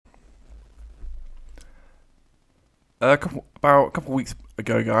About a couple of weeks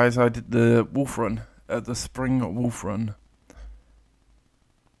ago, guys, I did the wolf run, the spring wolf run.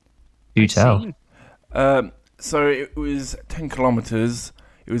 Do I tell. see. So it was 10 kilometers.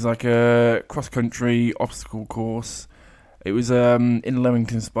 It was like a cross country obstacle course. It was in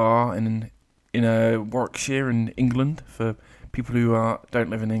Leamington Spa in Warwickshire in England for people who don't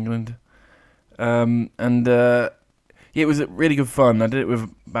live in England. And yeah, it was really good fun. I did it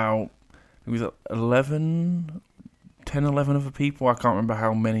with about it was 11, 10, 11 other people. I can't remember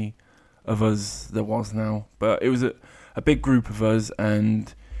how many of us there was now, but it was a big group of us,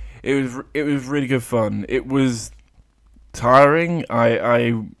 and it was really good fun. It was tiring.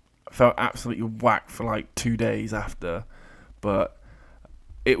 I felt absolutely whacked for like 2 days after, but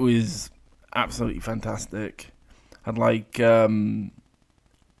it was absolutely fantastic. Had like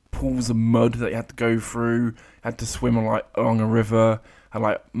pools of mud that you had to go through. Had to swim like along a river. Had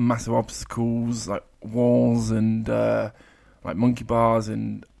like massive obstacles like walls and like monkey bars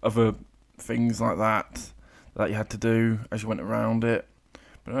and other things like that you had to do as you went around it.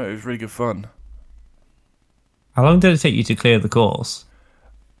 But no, it was really good fun. How long did it take you to clear the course?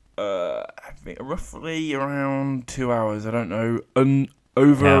 I think roughly around 2 hours. I don't know,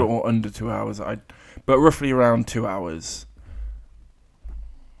 over Yeah. or under 2 hours. But roughly around 2 hours.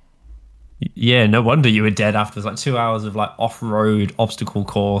 Yeah, no wonder you were dead after. It was like 2 hours of like off-road obstacle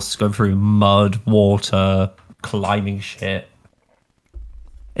course, going through mud, water, climbing shit.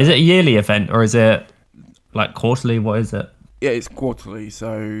 Is it a yearly event or is it like quarterly? What is it? Yeah, it's quarterly,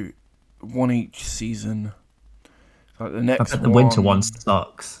 so one each season. Like the I next bet the winter one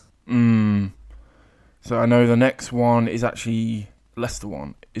sucks. So I know the next one is actually Leicester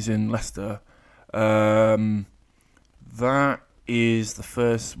one. Is in Leicester. That is the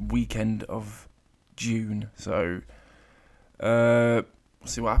first weekend of June. So we'll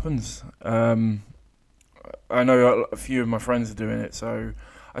see what happens. I know a few of my friends are doing it, so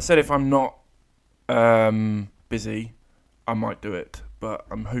I said if I'm not busy, I might do it. But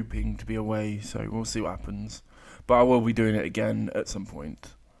I'm hoping to be away, so we'll see what happens. But I will be doing it again at some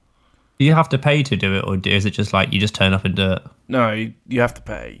point. Do you have to pay to do it, or is it just like you just turn up and do it? No, you have to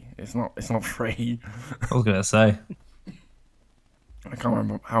pay. It's not free. I was gonna say. I can't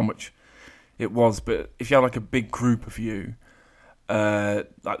remember how much it was, but if you have like a big group of you, like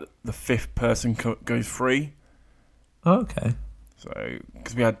the fifth person goes free. Oh, okay. So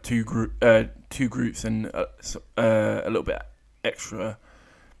because we had two groups and a little bit extra,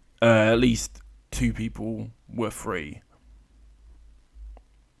 at least two people were free.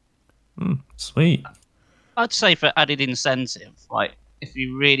 Sweet. I'd say for added incentive, like if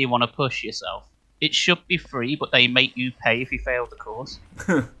you really want to push yourself, it should be free, but they make you pay if you fail the course.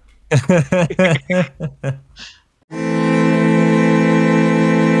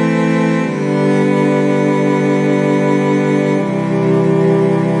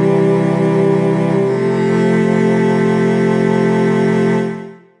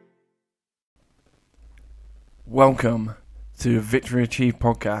 Welcome to Victory Achieved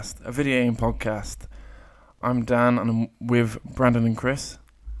podcast, a video game podcast. I'm Dan, and I'm with Brandon and Chris.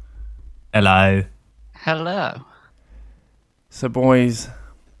 Hello. Hello. So, boys,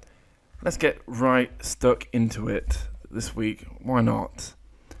 let's get right stuck into it this week. Why not?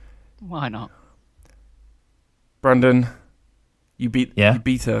 Why not? Brandon, you beat Yeah? you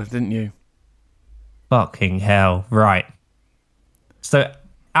beat her, didn't you? Fucking hell. Right. So,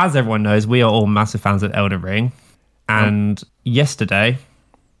 as everyone knows, we are all massive fans of Elden Ring. And yesterday,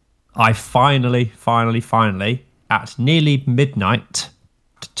 I finally, at nearly midnight,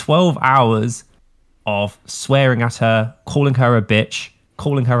 12 hours of swearing at her, calling her a bitch,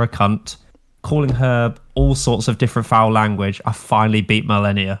 calling her a cunt, calling her all sorts of different foul language, I finally beat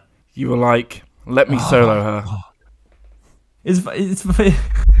Millennia. You were like, let me solo her.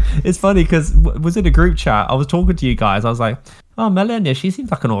 It's funny because was in a group chat. I was talking to you guys. I was like, "Oh, Millennia, she seems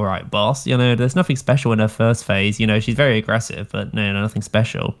like an all right boss. You know, there's nothing special in her first phase. You know, she's very aggressive, but no, nothing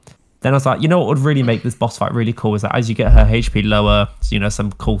special." Then I was like, you know what would really make this boss fight really cool is that as you get her HP lower, you know,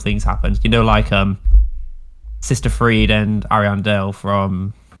 some cool things happen. You know, like Sister Fried and Ariandel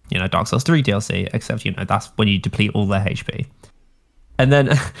from Dark Souls 3 DLC. Except that's when you deplete all their HP. And then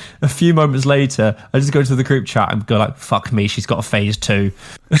a few moments later, I just go to the group chat and go like, fuck me, she's got a phase 2.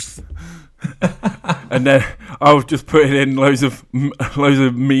 And then I was just putting in loads of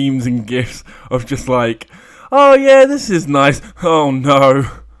memes and gifs of just like, oh yeah, this is nice. Oh no.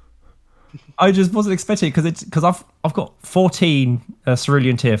 I just wasn't expecting it because I've got 14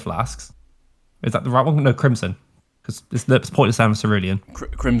 cerulean tear flasks. Is that the right one? No, crimson. Because it's pointless to have cerulean.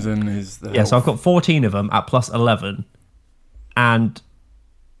 Crimson is the Yeah, so I've got 14 of them at plus 11. And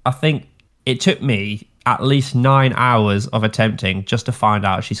I think it took me at least 9 hours of attempting just to find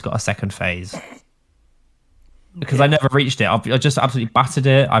out she's got a second phase. Because I never reached it. I just absolutely battered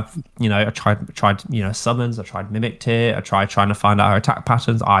it. I tried summons. I tried Mimic Tear. I tried trying to find out her attack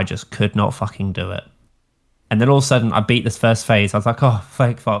patterns. I just could not fucking do it. And then all of a sudden, I beat this first phase. I was like, oh,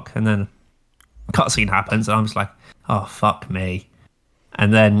 fuck. And then a cutscene happens, and I'm just like, oh, fuck me.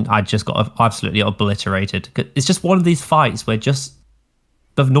 And then I just got absolutely obliterated. It's just one of these fights where just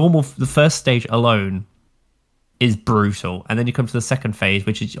the first stage alone is brutal, and then you come to the second phase,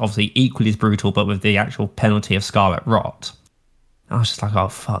 which is obviously equally as brutal, but with the actual penalty of Scarlet Rot. And I was just like, oh,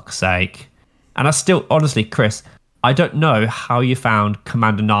 fuck's sake. And I still, honestly, Chris, I don't know how you found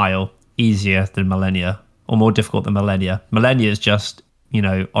Commander Nile easier than Millennia, or more difficult than Millennia. Millennia is just,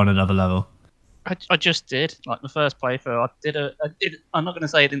 on another level. I just did. Like the first playthrough, I did. I'm not going to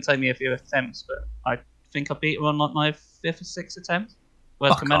say it didn't take me a few attempts, but I think I beat her on like my 5th or 6th attempt.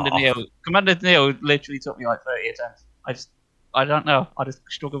 Whereas Commander Neo literally took me like 30 attempts. I don't know. I just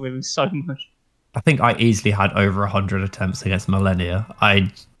struggled with him so much. I think I easily had over 100 attempts against Millennia.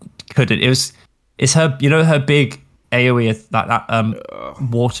 I couldn't. It's her, her big AoE, that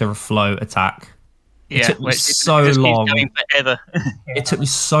water flow attack. It took me so long. It took me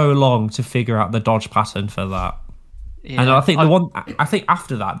so long to figure out the dodge pattern for that. Yeah, and I think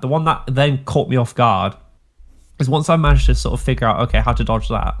after that, the one that then caught me off guard is once I managed to sort of figure out, okay, how to dodge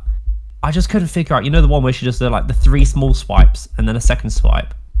that, I just couldn't figure out, the one where she does the 3 small swipes and then a second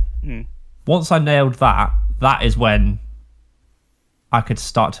swipe. Once I nailed that, that is when I could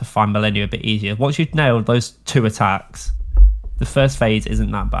start to find Millennia a bit easier. Once you've nailed those 2 attacks, the first phase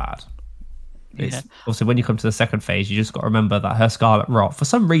isn't that bad. Also, when you come to the second phase, you just got to remember that her Scarlet Rot, for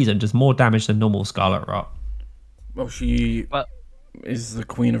some reason, does more damage than normal Scarlet Rot. Well, she is the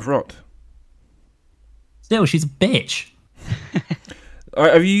Queen of Rot. Still, she's a bitch.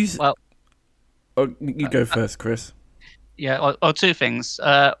 Have you... you go first, Chris. Yeah, 2 things.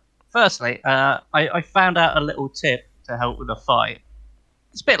 Firstly, I found out a little tip to help with the fight.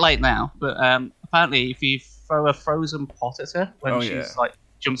 It's a bit late now, but apparently if you throw a frozen pot at her when she's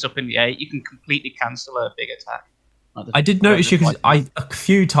jumps up in the air, you can completely cancel her big attack. I did notice because a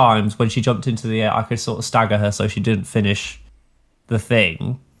few times when she jumped into the air, I could sort of stagger her so she didn't finish the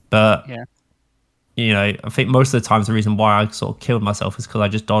thing. But I think most of the times the reason why I sort of killed myself is because I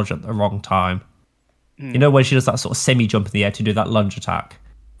just dodged at the wrong time. When she does that sort of semi jump in the air to do that lunge attack,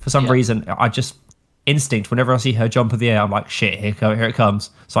 for some reason I just instinct whenever I see her jump in the air, I'm like, shit, here it comes.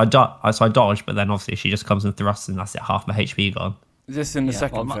 So I dodge, but then obviously she just comes and thrusts, and that's it, half my HP gone. Is this in the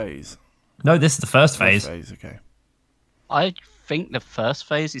second phase? No, this is the first phase. Okay. I think the first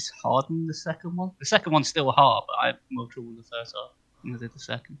phase is harder than the second one. The second one's still hard, but I had more trouble with the first half than I did the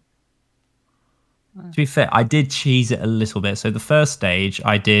second. To be fair, I did cheese it a little bit. So the first stage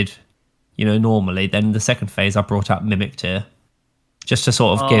I did, normally. Then the second phase I brought out Mimic Tear, just to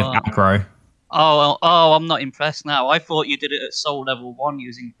sort of give aggro. Oh, I'm not impressed now. I thought you did it at Soul Level 1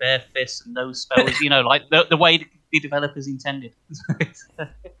 using bare fists and no spells, like the way the developers intended.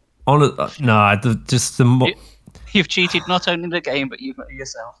 You've cheated not only the game, but you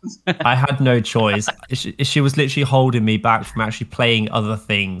yourself. I had no choice. She was literally holding me back from actually playing other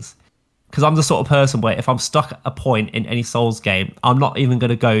things. Because I'm the sort of person where if I'm stuck at a point in any Souls game, I'm not even going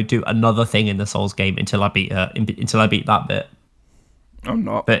to go do another thing in the Souls game until I beat her, until I beat that bit. I'm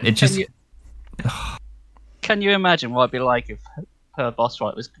not. But it just... Can you imagine what it'd be like if her boss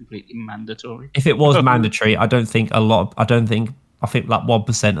fight was completely mandatory? If it was mandatory, I think like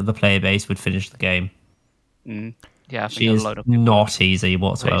 1% of the player base would finish the game. Yeah, I think she is not easy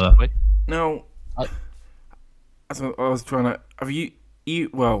whatsoever. No, as I was trying to. Have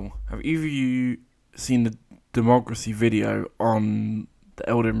either of you seen the democracy video on the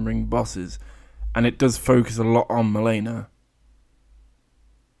Elden Ring bosses? And it does focus a lot on Malenia.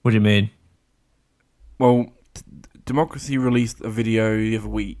 What do you mean? Well, Democracy released a video the other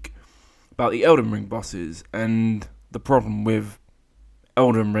week about the Elden Ring bosses and the problem with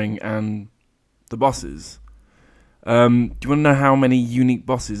Elden Ring and the bosses. Do you want to know how many unique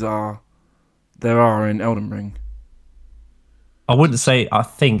bosses there are in Elden Ring? I wouldn't say. I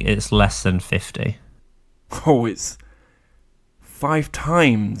think it's less than 50. Oh, it's 5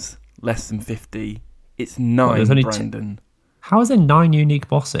 times less than 50. It's 9, Brandon. How is there 9 unique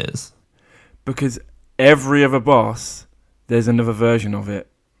bosses? Because every other boss, there's another version of it.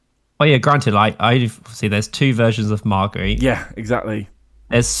 Oh yeah, granted, I see there's 2 versions of Marguerite. Yeah, exactly.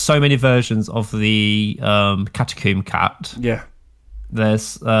 There's so many versions of the Catacomb Cat. Yeah.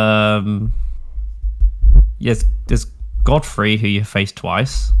 There's there's Godfrey, who you face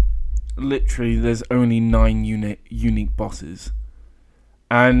twice. Literally, there's only 9 unique bosses.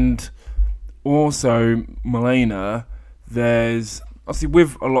 And Also, Milena, there's obviously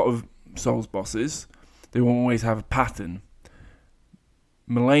with a lot of Souls bosses, they will always have a pattern.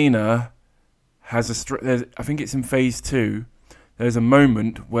 Milena has I think it's in phase 2. There's a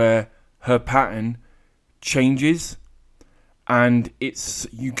moment where her pattern changes, and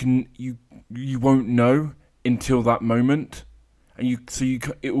you won't know until that moment, and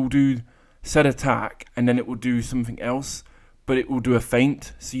it will do set attack, and then it will do something else, but it will do a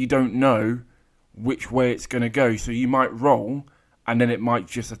feint, so you don't know which way it's going to go. So you might roll, and then it might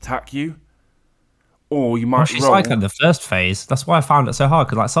just attack you, or you might she's roll. like in the first phase. That's why I found it so hard,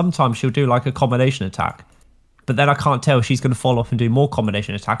 because like sometimes she'll do like a combination attack, but then I can't tell if she's going to follow up and do more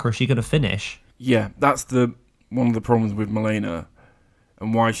combination attack, or is she going to finish? Yeah, that's one of the problems with Milena,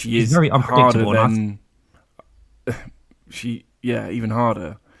 and why she's very harder unpredictable. than even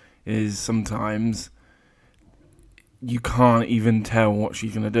harder is sometimes you can't even tell what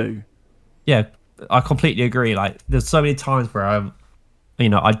she's gonna do. Yeah, I completely agree. Like, there's so many times where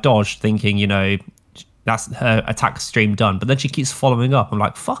I dodged thinking, that's her attack stream done, but then she keeps following up. I'm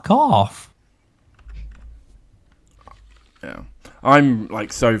like, fuck off. Yeah, I'm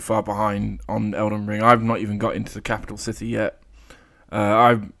like so far behind on Elden Ring. I've not even got into the capital city yet.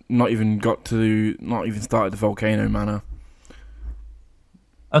 I've not even started the Volcano Manor.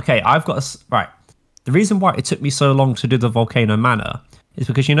 Okay, right. The reason why it took me so long to do the Volcano Manor is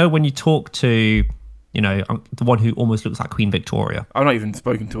because, when you talk to, the one who almost looks like Queen Victoria. I've not even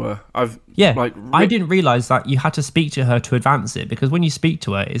spoken to her. I didn't realize that you had to speak to her to advance it, because when you speak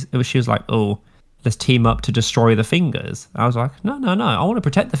to her, she was like, oh, let's team up to destroy the fingers. I was like, no, I want to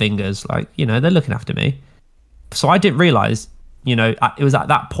protect the fingers. Like, they're looking after me. So I didn't realize, it was at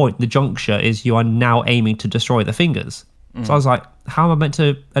that point, the juncture is you are now aiming to destroy the fingers. So I was like, how am I meant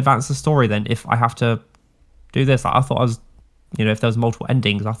to advance the story then if I have to do this? Like, I thought I was, if there was multiple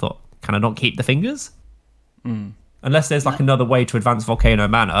endings, I thought, can I not keep the fingers? Unless there's like another way to advance Volcano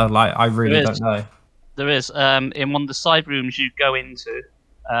Manor. Like, I really don't know. There is. In one of the side rooms you go into,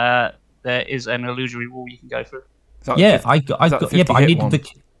 there is an illusory wall you can go through. Yeah, but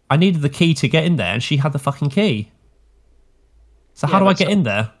I needed the key to get in there, and she had the fucking key. So how do I get in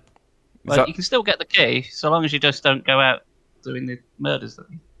there? Well, you can still get the key, so long as you just don't go out doing the murders.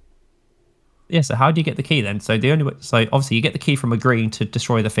 Yeah, so how do you get the key then? So obviously you get the key from agreeing to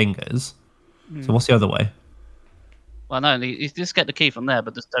destroy the fingers. So what's the other way? Well, no, you just get the key from there,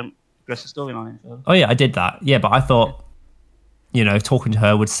 but just don't progress the storyline. Oh yeah, I did that. Yeah, but I thought, talking to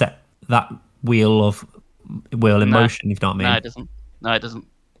her would set that wheel in motion. If you know what I mean? No, it doesn't.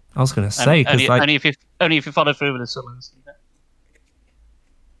 I was going to say only if you follow through with the summons.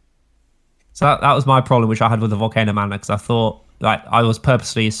 So that was my problem, which I had with the Volcano Manor, because I thought, like, I was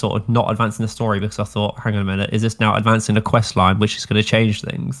purposely sort of not advancing the story, because I thought, hang on a minute, is this now advancing a quest line, which is going to change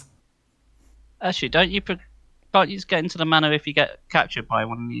things? Actually, can't you just get into the manor if you get captured by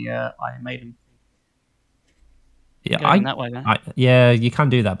one of the Iron Maiden? Yeah, that way, yeah, you can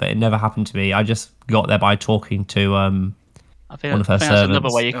do that, but it never happened to me. I just got there by talking to one of her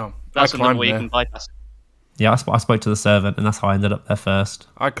servants. That's another way you can bypass it. Yeah, I spoke to the servant, and that's how I ended up there first.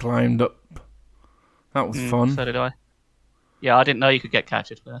 I climbed up. That was fun. So did I. Yeah, I didn't know you could get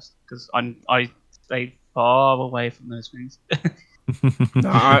captured first, because I stayed far away from those things.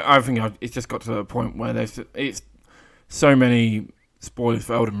 No, I think it's just got to a point where it's so many spoilers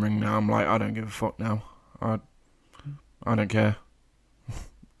for Elden Ring now. I'm like, I don't give a fuck now. I don't care.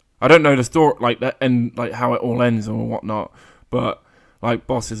 I don't know the story like that and like how it all ends or whatnot, but like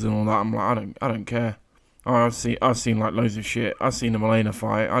bosses and all that, I'm like, I don't care. I've seen like loads of shit. I've seen the Milena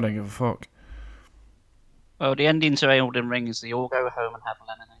fight. I don't give a fuck. Well, the ending to Elden Ring is they all go home and have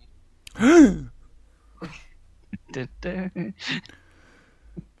lemonade.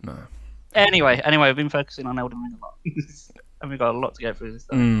 No. Anyway, we've been focusing on Elden Ring a lot, and we've got a lot to go through this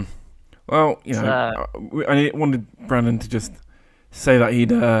time. Well, I wanted Brandon to just say that he'd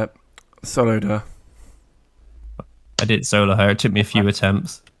soloed her. I did solo her. It took me a few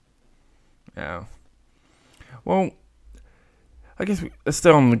attempts. Yeah. Well, I guess let's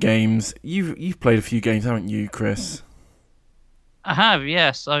stay on the games. You've played a few games, haven't you, Chris? I have,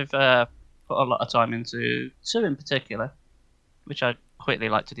 yes. I've put a lot of time into two in particular, which I'd quickly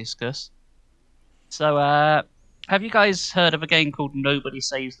like to discuss. So, have you guys heard of a game called Nobody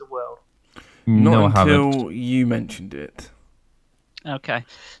Saves the World? Not until you mentioned it. Okay.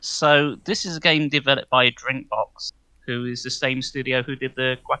 So, this is a game developed by Drinkbox, who is the same studio who did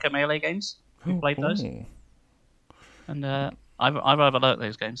the Guacamelee games. Who played those? And I rather like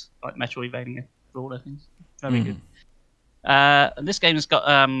those games, like Metroidvania, for all those things. Very good. And this game has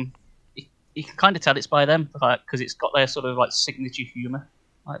got you can kind of tell it's by them, because it's got their sort of like signature humor.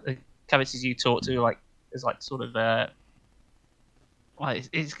 Like the characters you talk to, like, is like sort of well,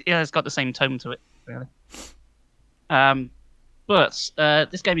 it's got the same tone to it, really. But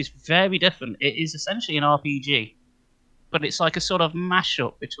this game is very different. It is essentially an RPG, but it's like a sort of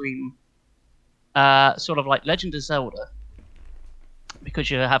mashup between sort of like Legend of Zelda,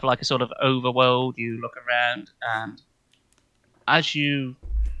 because you have like a sort of overworld. You look around, and as you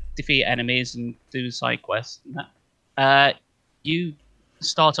defeat enemies and do side quests, you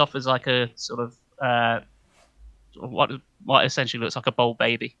start off as like a sort of what essentially looks like a bold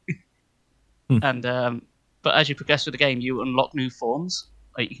baby, and but as you progress through the game, you unlock new forms.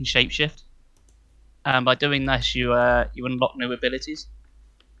 Like you can shapeshift, and by doing this, you unlock new abilities.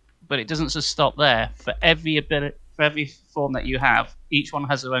 But it doesn't just stop there. For every form that you have, each one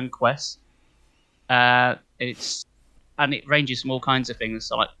has their own quest. And it ranges from all kinds of things.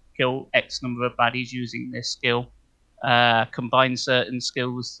 So like kill X number of baddies using this skill, combine certain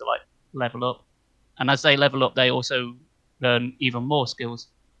skills to like level up, and as they level up, they also learn even more skills.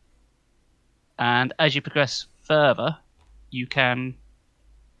 And as you progress further, you can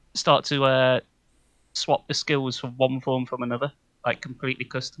start to swap the skills from one form from another, like completely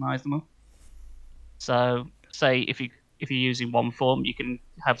customize them all. So, say if you're using one form, you can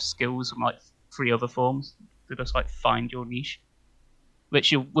have skills from like 3 other forms to just like find your niche,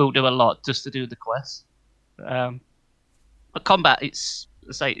 which you will do a lot just to do the quest. But combat, it's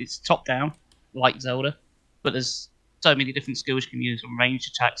top down like Zelda, but there's so many different skills you can use, from ranged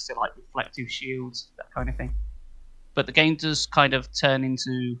attacks to like reflective shields, that kind of thing. But the game does kind of turn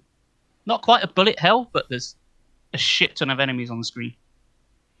into not quite a bullet hell, but there's a shit ton of enemies on the screen.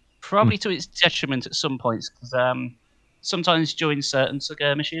 Probably to its detriment at some points, because sometimes during certain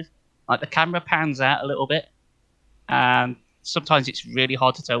skirmishes, like the camera pans out a little bit, and sometimes it's really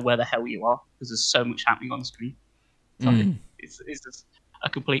hard to tell where the hell you are because there's so much happening on the screen. It's just a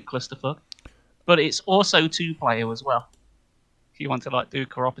complete clusterfuck. But it's also 2-player as well, if you want to like do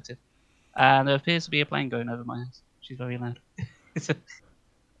cooperative. And there appears to be a plane going over my house. She's very loud.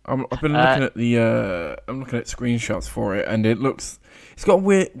 I've been looking at I'm looking at screenshots for it, and it's got a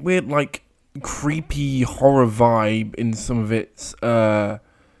weird like creepy horror vibe in some of its how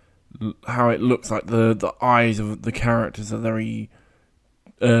it looks. Like the eyes of the characters are very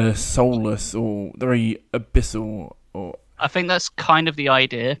soulless or very abyssal. Or I think that's kind of the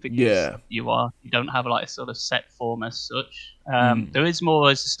idea, because you don't have like a sort of set form as such. There is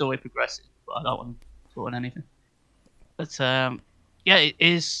more as the story progresses, but I don't want to talk on anything. But yeah, it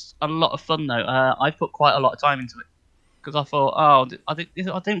is a lot of fun though. I put quite a lot of time into it because I thought, I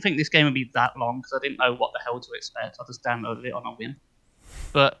didn't think this game would be that long, because I didn't know what the hell to expect. I just downloaded it on a whim.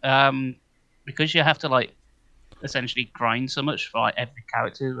 But because you have to like essentially grind so much for like every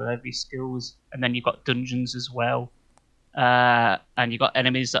character or every skills, and then you've got dungeons as well, and you've got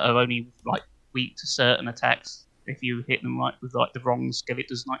enemies that are only like weak to certain attacks. If you hit them like with like the wrong skill, it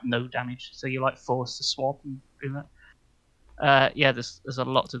does like no damage, so you're like forced to swap and do that. Yeah, there's a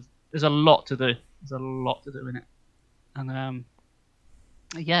lot to do. There's a lot to do in it, and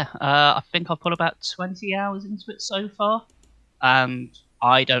I think I've put about 20 hours into it so far, and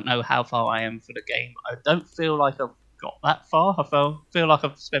I don't know how far I am for the game. I don't feel like I've got that far. I feel like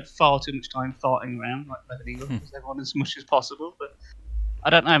I've spent far too much time farting around, like leveling up everyone as much as possible. But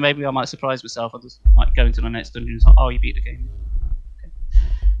I don't know. Maybe I might surprise myself. I'll just like go into the next dungeon and say, "Oh, you beat the game." Okay.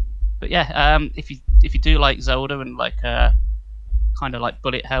 But yeah, if you do like Zelda and like kind of like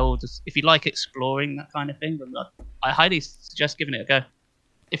bullet hell, just if you like exploring that kind of thing, then I highly suggest giving it a go.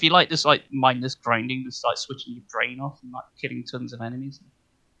 If you like just like mindless grinding, just like switching your brain off and like killing tons of enemies,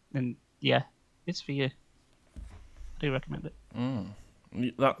 then yeah, it's for you. I do recommend it.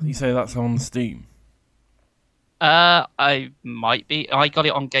 You say that's on Steam? I might be. I got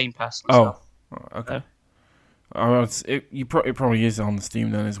it on Game Pass myself. Okay. It probably is on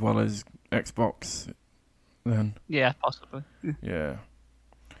Steam then, as well as Xbox. Then. Yeah, possibly. Yeah.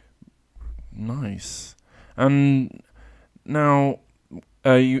 Nice. And now,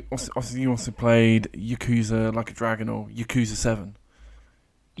 you also played Yakuza Like a Dragon, or Yakuza 7.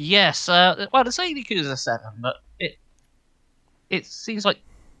 Yes. Well, to say Yakuza 7, but it seems like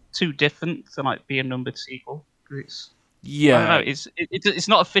too different to like be a numbered sequel. It's I don't know. It's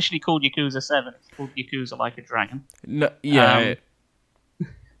not officially called Yakuza 7. It's called Yakuza Like a Dragon. No, yeah.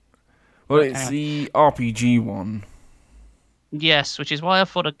 Well, it's the RPG one. Yes, which is why I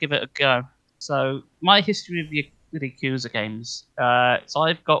thought I'd give it a go. So, my history with Yakuza games. So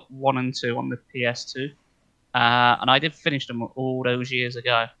I've got 1 and 2 on the PS2. And I did finish them all those years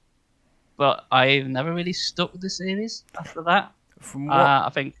ago. But I've never really stuck with the series after that. From what I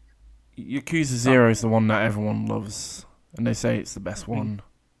think Yakuza 0 is the one that everyone loves, and they say it's the best one.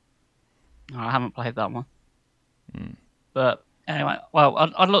 No, I haven't played that one. Mm. But anyway, well,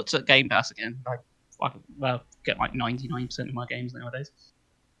 I looked at Game Pass again. Well, get like 99% of my games nowadays.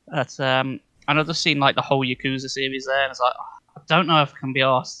 But and I've just seen like the whole Yakuza series there, and it's like I don't know if I can be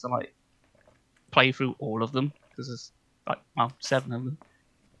asked to like play through all of them because there's like 7 of them.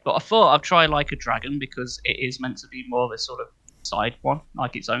 But I thought I'd try Like a Dragon because it is meant to be more of a sort of side one,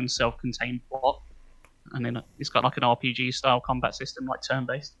 like its own self-contained plot, and then it's got like an RPG style combat system, like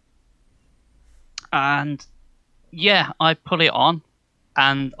turn-based. And yeah, I put it on,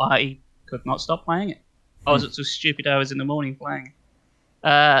 and I could not stop playing it. I was up to stupid hours in the morning playing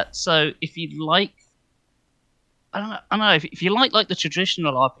it. So if you like, I don't know if you like the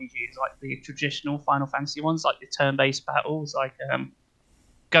traditional RPGs, like the traditional Final Fantasy ones, like the turn-based battles, like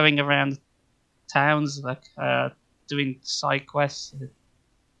going around towns, like doing side quests.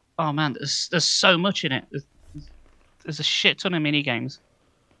 Oh man, there's so much in it. There's a shit ton of mini games,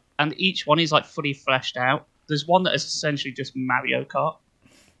 and each one is like fully fleshed out. There's one that is essentially just Mario Kart,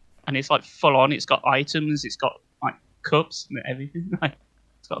 and it's like full on. It's got items, it's got like cups and everything. Like,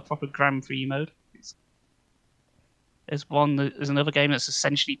 it's got a proper Grand Prix mode. There's another game that's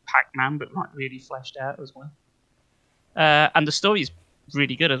essentially Pac-Man, but like really fleshed out as well. And the story is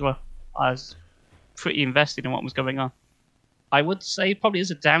really good as well. I was pretty invested in what was going on. I would say probably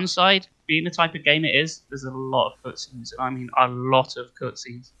as a downside, being the type of game it is, there's a lot of cutscenes. I mean, a lot of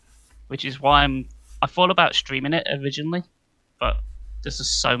cutscenes, which is why I thought about streaming it originally, but there's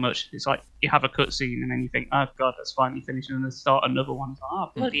just so much. It's like you have a cutscene and then you think, oh god, that's finally finished, and then start another one. It's like,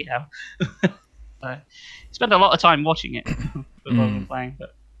 oh bloody hell! So, spend a lot of time watching it before I'm playing.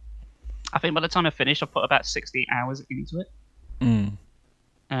 But I think by the time I finished, I put about 60 hours into it.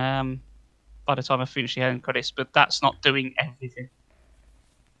 By the time I finish the end credits, but that's not doing everything.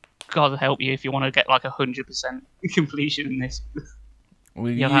 God help you if you want to get like 100% completion in this.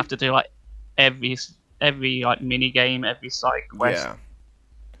 Well, You'll have to do like every like mini game, every side quest. Yeah.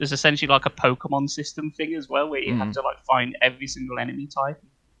 There's essentially like a Pokemon system thing as well, where you have to like find every single enemy type.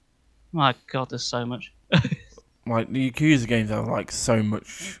 My God, there's so much. Like the Yakuza games have like so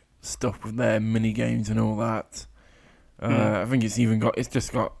much stuff with their mini games and all that. I think it's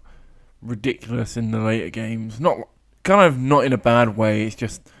just got ridiculous in the later games. Not in a bad way. It's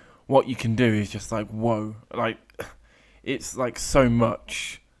just what you can do is just like whoa. Like it's like so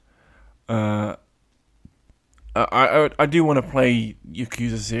much. I do want to play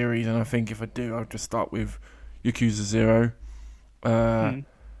Yakuza series, and I think if I do, I'll just start with Yakuza 0.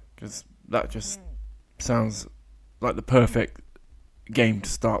 Because that just sounds like the perfect game to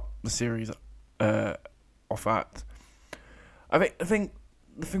start the series off at. I think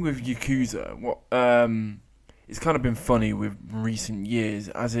the thing with Yakuza, it's kind of been funny with recent years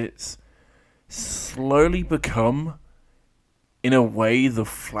as it's slowly become, in a way, the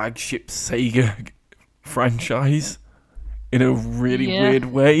flagship Sega franchise, in a really weird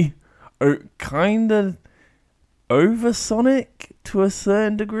way. Kind of over Sonic to a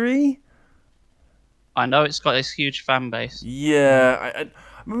certain degree. I know it's got this huge fan base. Yeah, I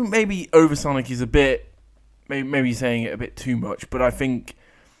maybe over Sonic is a bit, maybe saying it a bit too much, but I think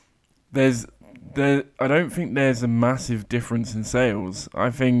I don't think there's a massive difference in sales. I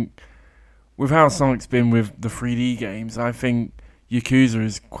think with how Sonic's been with the 3D games, I think Yakuza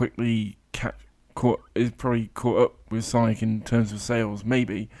is quickly probably caught up with Sonic in terms of sales.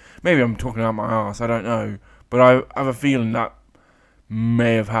 Maybe I'm talking out my arse. I don't know, but I have a feeling that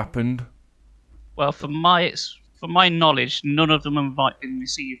may have happened. Well, from my knowledge, none of them have been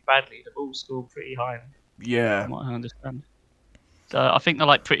received badly. They've all scored pretty high. Yeah, From what I understand. So I think they're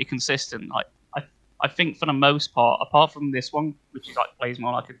like pretty consistent. Like I think for the most part, apart from this one, which is like plays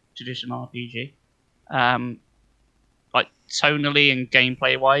more like a traditional RPG, like tonally and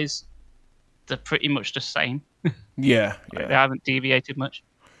gameplay wise, they're pretty much the same. Yeah. They haven't deviated much.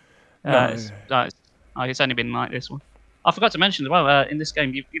 No. It's only been like this one. I forgot to mention as well. In this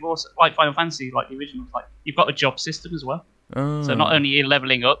game, you've also like Final Fantasy, like the original, like you've got a job system as well. Oh. So not only are you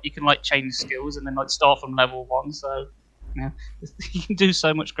leveling up, you can like change skills and then like start from level 1. So yeah, you can do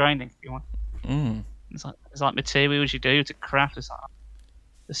so much grinding if you want. It's like materials you do to craft. There's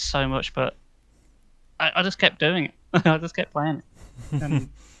so much, but I just kept doing it. I just kept playing it,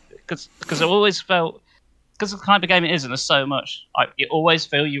 because I always felt, because of the kind of game it is, and there's so much. You always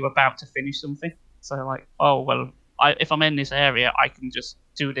feel you're about to finish something. So like, oh well, if I'm in this area, I can just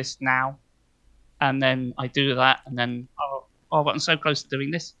do this now, and then I do that, and then but I'm so close to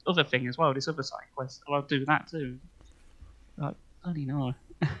doing this other thing as well, this other side quest. I'll do that too. Like, bloody no.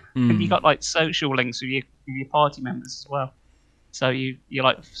 And you got like social links with your party members as well. So you're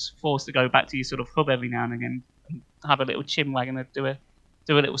like forced to go back to your sort of hub every now and again and have a little chinwag and do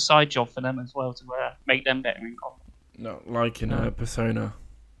do a little side job for them as well to make them better in combat. Not like in Persona.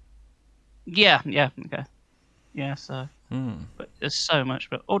 Yeah, okay. Yeah, so... But there's so much.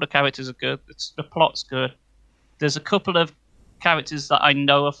 But all the characters are good. The plot's good. There's a couple of characters that I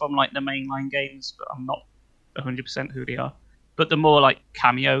know are from like the mainline games, but I'm not 100% who they are. But they're more like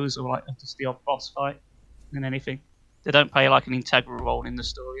cameos or like just the odd boss fight than anything. They don't play like an integral role in the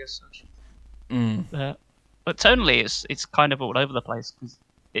story as such. But tonally, it's kind of all over the place because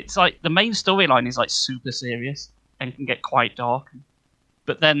it's like the main storyline is like super serious and can get quite dark.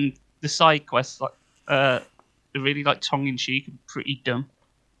 But then the side quests like they're really like tongue in cheek and pretty dumb.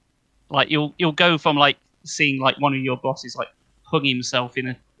 Like you'll go from like seeing like one of your bosses like hung himself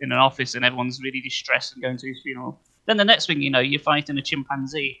in an office and everyone's really distressed and going to his funeral. Then the next thing you know, you're fighting a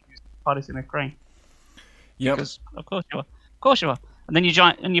chimpanzee who's piloting a crane. Yeah. Because of course you are. And then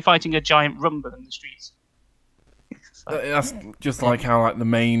you're fighting a giant rumba in the streets. That's just like how like the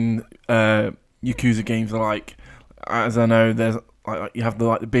main Yakuza games are like. As I know, there's like you have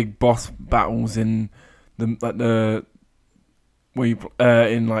the big boss battles in the where you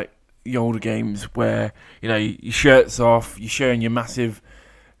in like the older games where your shirt's off, you're showing your massive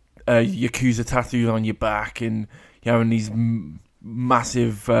Yakuza tattoos on your back, and you're having these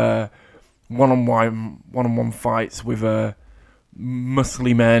massive one-on-one fights with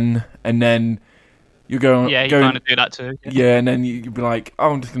muscly men, and then you're going. Yeah, you kind of do that too. Yeah, and then you'd be like,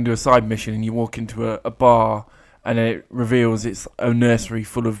 "Oh, I'm just gonna do a side mission," and you walk into a bar, and it reveals it's a nursery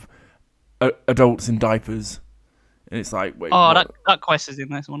full of adults in diapers, and it's like, wait. Oh, what? that quest is in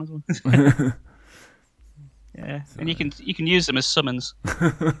this one as well. Yeah, and you can use them as summons.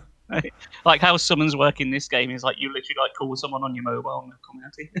 Like how summons work in this game is like you literally like call someone on your mobile and they're coming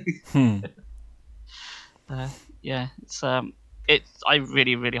at you. Yeah, it's I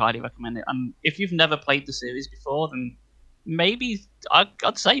really really highly recommend it. And if you've never played the series before, then maybe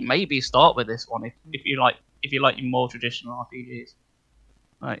I'd say maybe start with this one if you like your more traditional RPGs,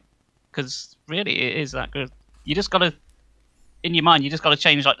 like because really it is that good. You just gotta in your mind you just gotta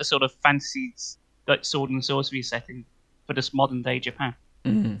change like the sort of fantasy like sword and sorcery setting for this modern day Japan.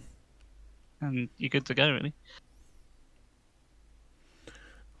 Mm-hmm. And you're good to go, really.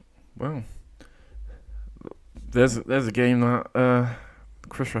 Well, there's a game that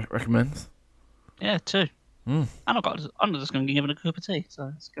Chris recommends. Yeah, too. And I'm just going to give it a cup of tea,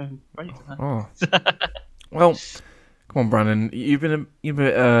 so it's going great today. Oh, well, come on, Brandon. You've been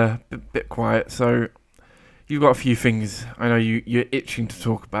a bit quiet, so you've got a few things I know you're itching to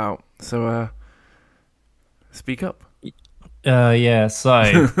talk about. So speak up. Yeah.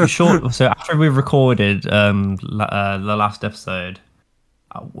 So So after we recorded the last episode,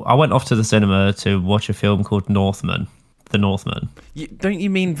 I went off to the cinema to watch a film called Northman. The Northman. Don't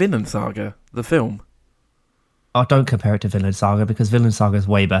you mean Vinland Saga, the film? Oh, don't compare it to Vinland Saga because Vinland Saga is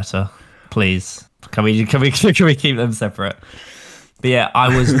way better. Please, can we keep them separate? But yeah,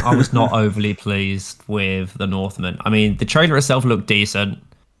 I was not overly pleased with the Northman. I mean, the trailer itself looked decent.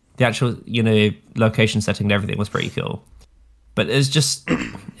 The actual location setting and everything was pretty cool. But it was just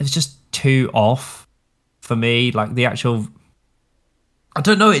too off for me. Like the actual, I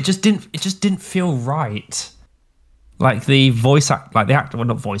don't know. It just didn't feel right. Like the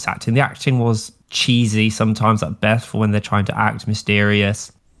not voice acting. The acting was cheesy sometimes at best for when they're trying to act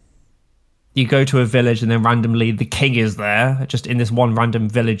mysterious. You go to a village and then randomly the king is there, just in this one random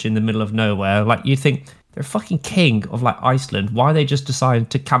village in the middle of nowhere. Like you think they're a fucking king of like Iceland. Why they just decided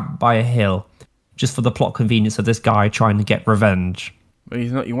to camp by a hill? Just for the plot convenience of this guy trying to get revenge.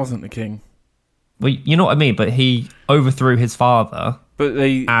 Well, he wasn't the king. Well, you know what I mean, but he overthrew his father. But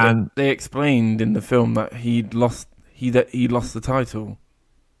they explained in the film that he lost the title.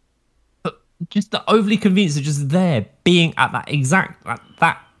 But just the overly convenience of just there being at that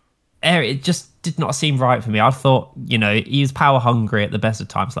area, it just did not seem right for me. I thought, he's power hungry at the best of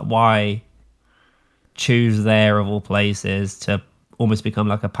times. Like, why choose there of all places to almost become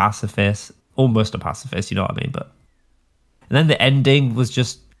like a pacifist? Almost a pacifist, you know what I mean? But and then the ending was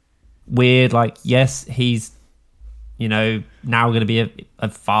just weird. Like, yes, he's now going to be a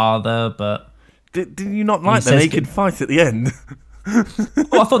father, but did you not like the naked fight at the end?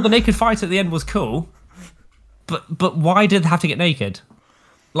 Well, I thought the naked fight at the end was cool, but why did they have to get naked?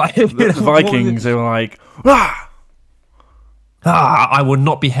 Like the Vikings, they were like, I will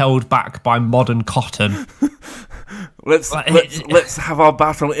not be held back by modern cotton. Let's have our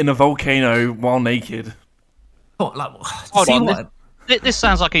battle in a volcano while naked. Hold on, this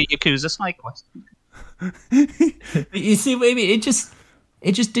sounds like a Yakuza side quest. You see what I mean? It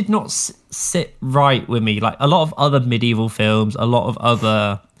just did not sit right with me. Like a lot of other medieval films, a lot of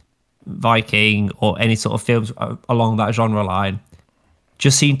other Viking or any sort of films along that genre line,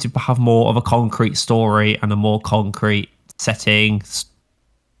 just seemed to have more of a concrete story and a more concrete setting,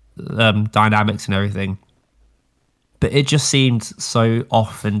 dynamics and everything. But it just seemed so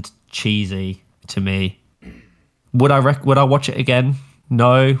off and cheesy to me. Would I watch it again?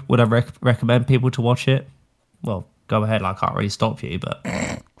 No. Would I recommend people to watch it? Well, go ahead. I can't really stop you, but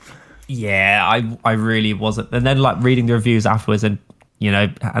yeah, I really wasn't. And then like reading the reviews afterwards, and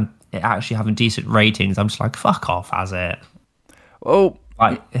and it actually having decent ratings, I'm just like, fuck off, has it? Well,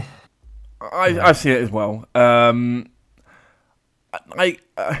 I see it as well. I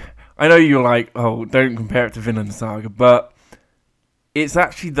know you're like, oh, don't compare it to Vinland Saga, but it's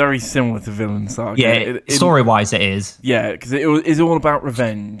actually very similar to Vinland Saga. Yeah, story-wise it is. Yeah, because it's all about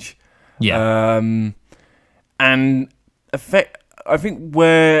revenge. Yeah. And I think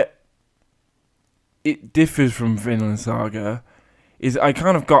where it differs from Vinland Saga is I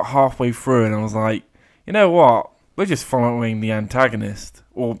kind of got halfway through and I was like, you know what? We're just following the antagonist,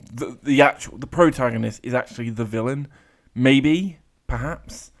 or the protagonist is actually the villain. Maybe,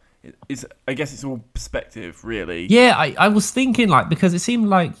 perhaps. I guess it's all perspective, really. Yeah, I was thinking, like, because it seemed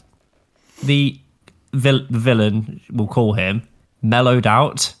like the villain, we'll call him, mellowed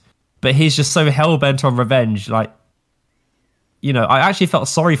out, but he's just so hell-bent on revenge. Like, I actually felt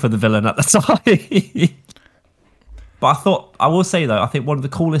sorry for the villain at the time. But I will say, though, I think one of the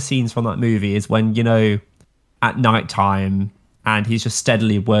coolest scenes from that movie is when, at night time, and he's just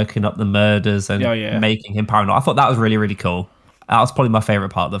steadily working up the murders and making him paranoid. I thought that was really, really cool. That was probably my favorite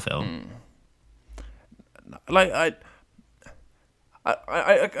part of the film. Like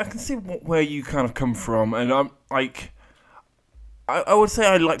I can see where you kind of come from, and I'm like, I would say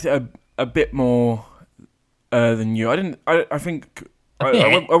I liked it a bit more than you. I think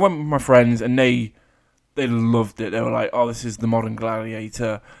I went with my friends, and they loved it. They were like, "Oh, this is the modern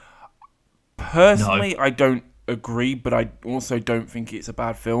Gladiator." Personally, no. I don't agree, but I also don't think it's a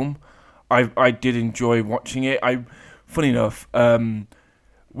bad film. I did enjoy watching it. Funny enough, the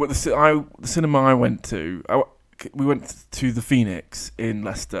cinema I went to, we went to the Phoenix in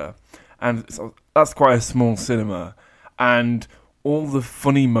Leicester, and that's quite a small cinema. And all the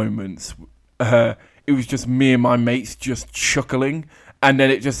funny moments, it was just me and my mates just chuckling, and then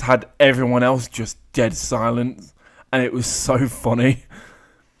it just had everyone else just dead silent, and it was so funny.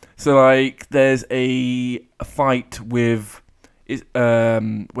 So like, there's a fight with. Where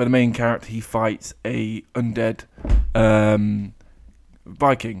the main character, he fights a undead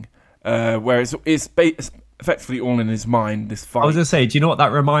Viking, where it's effectively all in his mind, this fight. I was going to say, do you know what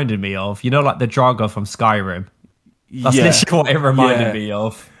that reminded me of? Like the Drago from Skyrim? That's literally what it reminded me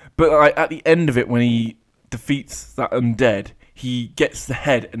of. But at the end of it, when he defeats that undead, he gets the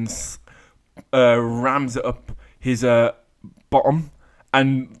head and rams it up his bottom,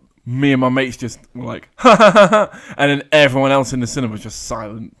 and me and my mates just were like, ha ha ha ha, and then everyone else in the cinema was just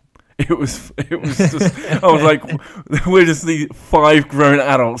silent. It was just, I was like, we're just these 5 grown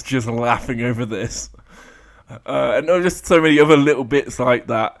adults just laughing over this. And there were just so many other little bits like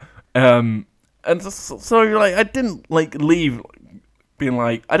that. And so like, I didn't like leave being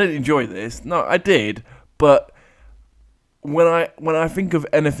like, I didn't enjoy this. No, I did. But when I think of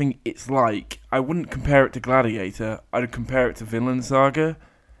anything it's like, I wouldn't compare it to Gladiator. I'd compare it to Vinland Saga.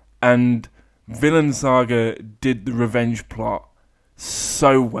 And Vinland Saga did the revenge plot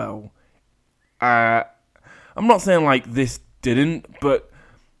so well. I'm not saying like this didn't, but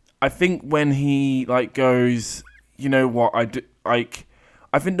I think when he like goes, you know what, I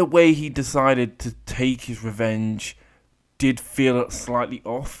think the way he decided to take his revenge did feel slightly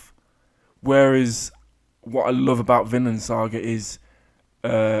off. Whereas what I love about Vinland Saga is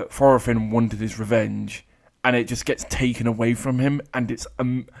Thorfinn wanted his revenge, and it just gets taken away from him, and it's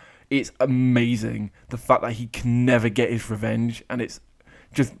amazing the fact that he can never get his revenge, and it's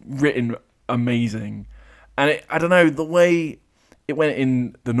just written amazing. And I don't know, the way it went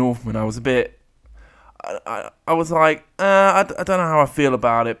in The Northman, I was a bit, I was like, I don't know how I feel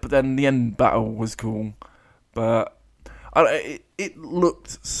about it, but then the end battle was cool. But it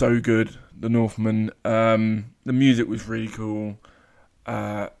looked so good, The Northman. The music was really cool.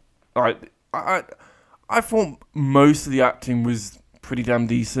 I thought most of the acting was pretty damn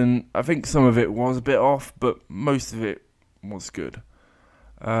decent. I think some of it was a bit off, but most of it was good.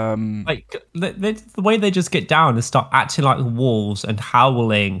 Like the way they just get down and start acting like wolves and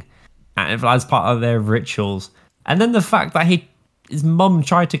howling as part of their rituals, and then the fact that his mum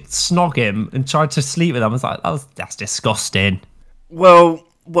tried to snog him and tried to sleep with him, I was like, that's disgusting. Well,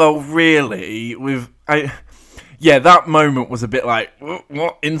 really, that moment was a bit like,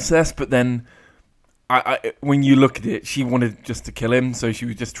 what, incest? But then, when you look at it, she wanted just to kill him, so she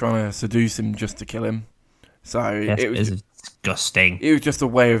was just trying to seduce him just to kill him. So yes, it was disgusting. It was just a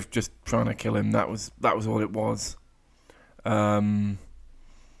way of just trying to kill him. That was all it was. But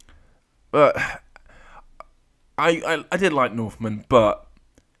I did like Northman, but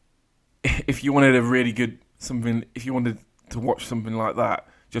if you wanted a really good something, if you wanted to watch something like that,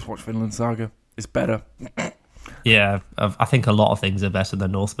 just watch Vinland Saga. It's better. Yeah, I think a lot of things are better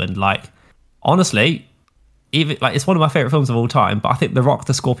than Northman. Like, honestly, even like it's one of my favorite films of all time. But I think The Rock,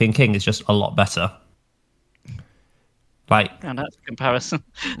 the Scorpion King is just a lot better. Like, And that's a comparison.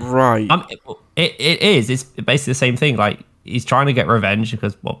 Right. it is. It's basically the same thing. Like, he's trying to get revenge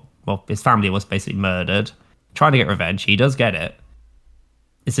because well, his family was basically murdered. Trying to get revenge. He does get it.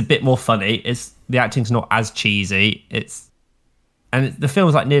 It's a bit more funny. The acting's not as cheesy. The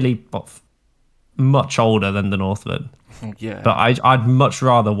film's like nearly much older than The Northman. Yeah. But I'd much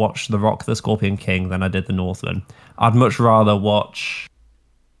rather watch The Rock, the Scorpion King than I did The Northman. I'd much rather watch,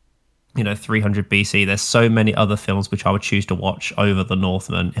 300 BC. There's so many other films which I would choose to watch over The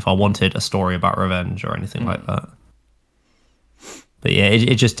Northman if I wanted a story about revenge or anything like that. But yeah,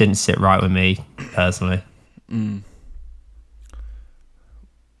 it just didn't sit right with me personally.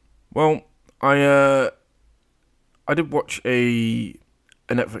 Well, I did watch a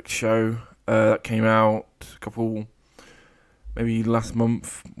Netflix show that came out maybe last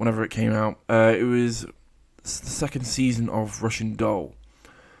month, whenever it came out. It was the second season of Russian Doll.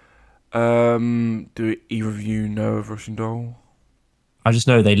 Do either of you know of Russian Doll? I just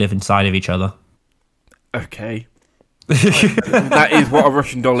know they live inside of each other. Okay. That is what a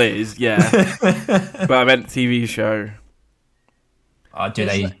Russian doll is, yeah. But I meant TV show. Do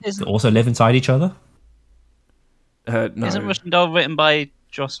they also live inside each other? No. Isn't Russian Doll written by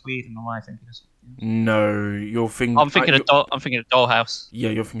Joss Whedon? Or am I thinking of something? No, you're thinking. I'm thinking of Dollhouse.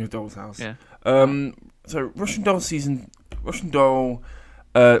 Yeah, you're thinking of Doll's House. Yeah. So Russian Doll, season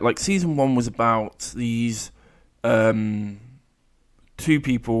 1 was about these two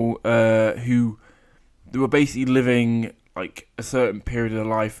people who they were basically living like a certain period of their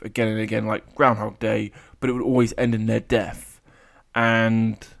life again and again, like Groundhog Day, but it would always end in their death.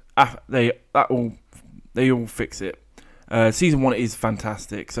 And they all fix it. Season 1 is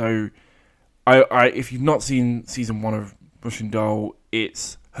fantastic. So I if you've not seen season 1 of Russian Doll,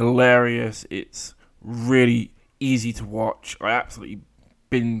 it's hilarious. It's really easy to watch. I absolutely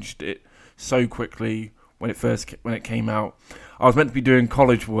binged it so quickly when it came out. I was meant to be doing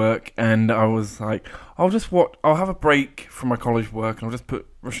college work, and I was like, I'll have a break from my college work, and I'll just put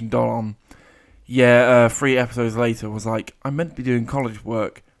Russian Doll on. Yeah, 3 episodes later, was like, I'm meant to be doing college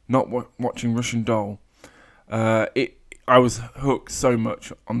work, not watching Russian Doll. I was hooked so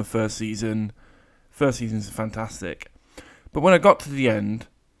much on the first season. First season's fantastic. But when I got to the end,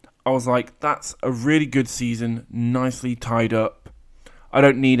 I was like, that's a really good season, nicely tied up. I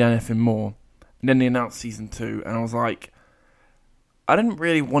don't need anything more. And then they announced season 2, and I was like, I didn't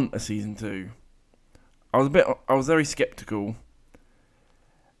really want a season 2. I was very skeptical.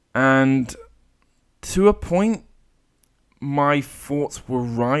 And to a point, my thoughts were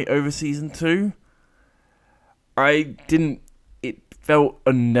right over season 2. It felt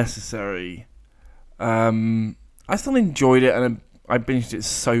unnecessary. I still enjoyed it, and I binged it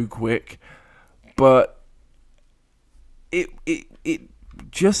so quick, but it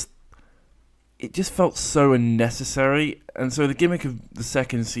just felt so unnecessary. And so the gimmick of the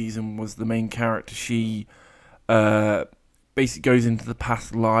second season was the main character. She basically goes into the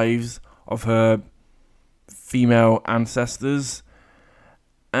past lives of her female ancestors.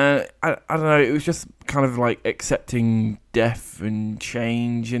 I don't know, it was just kind of like accepting death and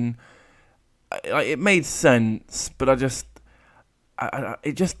change, and it made sense, but it just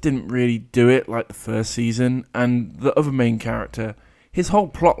didn't really do it like the first season. And the other main character, his whole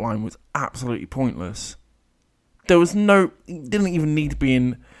plotline was absolutely pointless. He didn't even need to be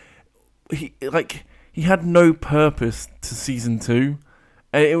in. He had no purpose to season 2,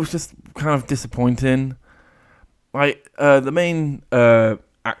 and it was just kind of disappointing. Like the main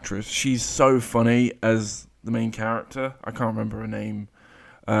actress, she's so funny as the main character. I can't remember her name,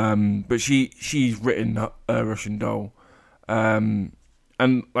 but she's written Russian Doll, and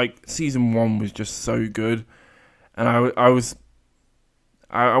like season 1 was just so good, and I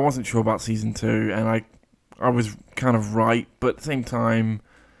wasn't sure about season 2, and I was kind of right, but at the same time,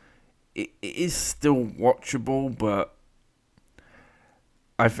 it is still watchable. But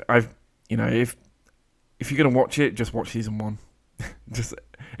if you're gonna watch it, just watch season 1. Just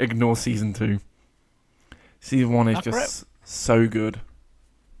ignore season 2. Season 1 is just so good.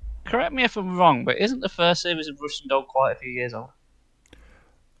 Correct me if I'm wrong, but isn't the first series of Russian Doll quite a few years old?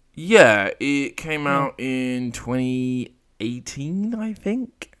 Yeah, it came out in 2018, I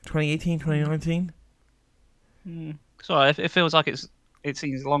think. 2018, 2019. Sorry, it feels like it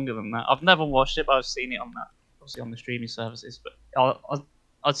seems longer than that. I've never watched it, but I've seen it on that, obviously on the streaming services. But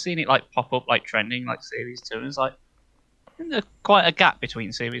I've seen it like pop up like trending like series 2, and it's like there's quite a gap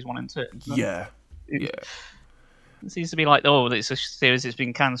between series 1 and 2. Yeah. It seems to be like, oh, it's a series that's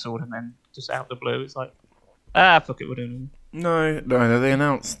been cancelled, and then just out of the blue, it's like, fuck it, we're doing it. No, they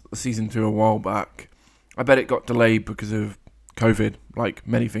announced season 2 a while back. I bet it got delayed because of COVID, like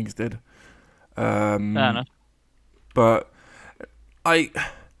many things did. Fair enough. But I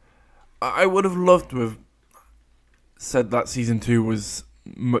would have loved to have said that season 2 was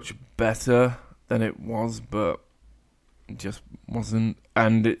much better than it was, but it just wasn't.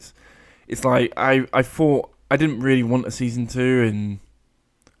 And it's like I thought I didn't really want a season 2, and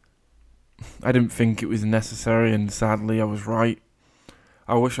I didn't think it was necessary, and sadly I was right.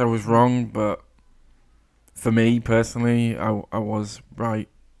 I wish I was wrong, but for me personally, I was right.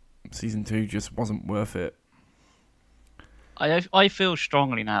 Season 2 just wasn't worth it. I feel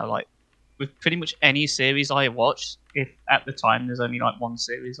strongly now, like with pretty much any series I watch, if at the time there's only like one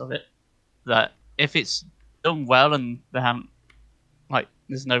series of it, that if it's done well and they haven't, like,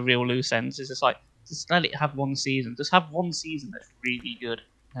 there's no real loose ends, it's just like, just let it have one season. Just have one season that's really good.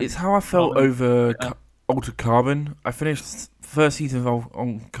 It's how I felt over Altered Carbon. I finished first season of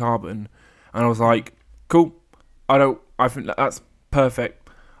on Carbon, and I was like, cool. I think that's perfect.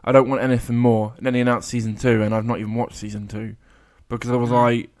 I don't want anything more. And then they announced season 2, and I've not even watched season 2 because I was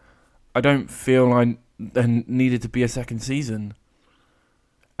like, I don't feel I there needed to be a second season.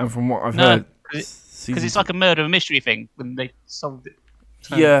 And from what I've heard, because it's like a murder mystery thing when they solved it.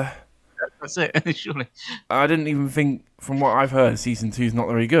 Yeah, that's it. Surely. I didn't even think, from what I've heard, season 2 is not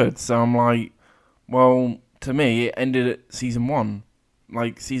very good. So I'm like, well, to me, it ended at season 1.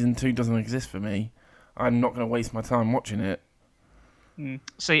 Like, season 2 doesn't exist for me. I'm not going to waste my time watching it.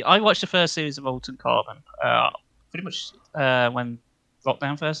 See, I watched the first series of Altered Carbon pretty much when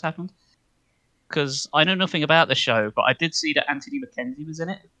lockdown first happened, because I know nothing about the show, but I did see that Anthony Mackenzie was in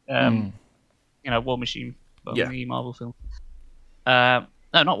it. You know, War Machine, the Marvel film. No,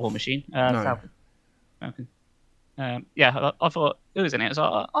 not War Machine. No. Falcon. I thought it was in it. I was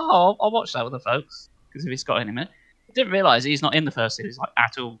like, oh, I'll watch that with the folks, because if it's got him in it. I didn't realise he's not in the first series like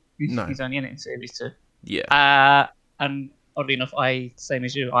at all. No. He's only in it in series 2. Yeah. And oddly enough, same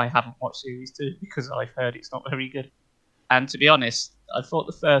as you, I haven't watched series 2 because I've heard it's not very good. And to be honest, I thought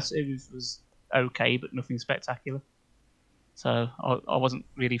the first series was okay, but nothing spectacular. So I wasn't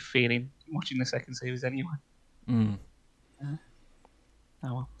really feeling watching the second series anyway. Oh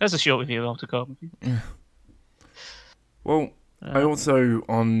well. There's a short review of Altered Carbon. Yeah. Well, I also,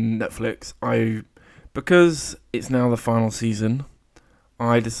 on Netflix, because it's now the final season,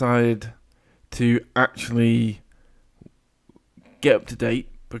 I decided to actually get up to date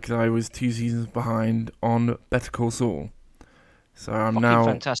because I was 2 seasons behind on Better Call Saul. So I'm now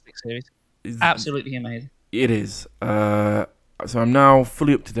fantastic series, absolutely amazing. It is. So I'm now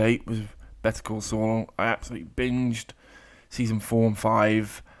fully up to date with Better Call Saul. I absolutely binged season 4 and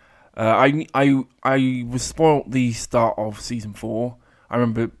 5. I was spoiled the start of season 4. I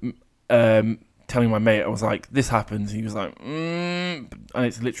remember telling my mate, I was like, "This happens." He was like, and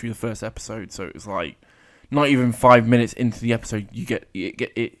it's literally the first episode, so it was like not even 5 minutes into the episode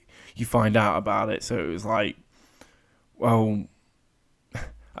you find out about it. So it was like, well,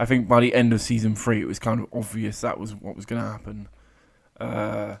 I think by the end of season 3, it was kind of obvious that was what was going to happen.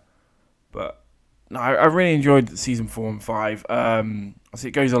 But no, I really enjoyed season 4 and 5. So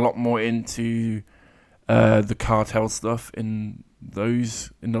it goes a lot more into the cartel stuff in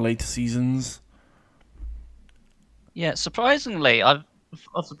the later seasons. Yeah, surprisingly, of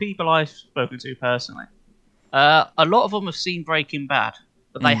the people I've spoken to personally, a lot of them have seen Breaking Bad,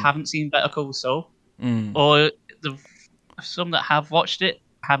 but they haven't seen Better Call Saul. Or some that have watched it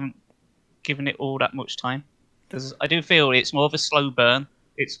haven't given it all that much time. Because I do feel it's more of a slow burn.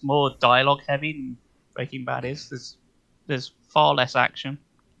 It's more dialogue heavy than Breaking Bad is. There's far less action.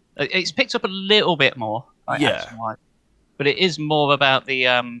 It's picked up a little bit more, action-wise, but it is more about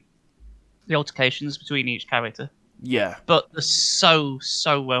the altercations between each character. Yeah, but they're so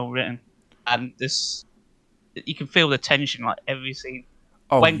well written, and you can feel the tension like every scene.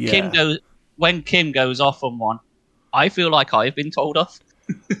 When Kim goes off on one, I feel like I've been told off.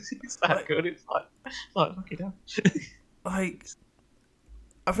 It's that good. It's like fucking hell. Like,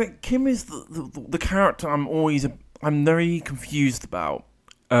 I think Kim is the character I'm very confused about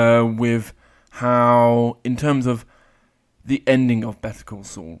with how, in terms of the ending of Better Call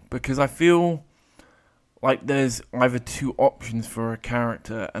Saul, because I feel like there's either 2 options for a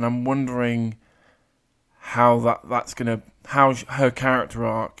character, and I'm wondering how how her character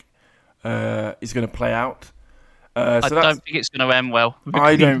arc is gonna play out. I So don't think it's going to end well.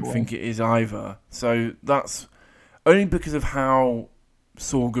 I don't think it is either. So that's only because of how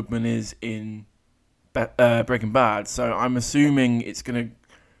Saul Goodman is in Breaking Bad. So I'm assuming it's going to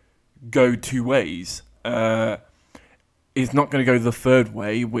go two ways. It's not going to go the third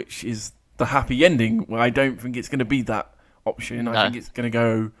way, which is the happy ending. Well, I don't think it's going to be that option. No. I think it's going to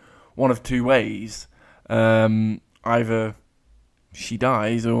go one of two ways. Either she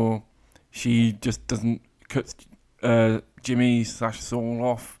dies or she just doesn't cut Jimmy/Saul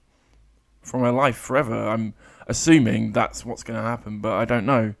off from her life forever. I'm assuming that's what's going to happen, but I don't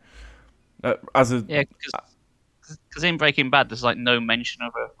know. Yeah, because in Breaking Bad, there's like no mention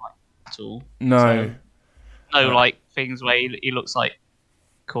of her like at all. No. So, like things where he looks like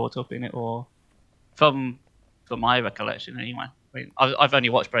caught up in it, or from my recollection anyway. I mean, I've only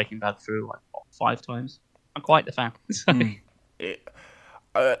watched Breaking Bad through like 5 times. I'm quite the fan. So.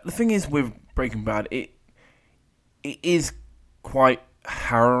 The thing is with Breaking Bad, it is quite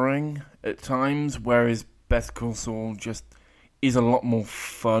harrowing at times, whereas Better Call Saul just is a lot more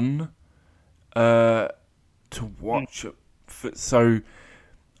fun to watch. So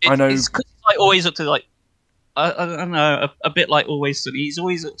I know it's like always up to like I don't know, a bit like Always Sunny. He's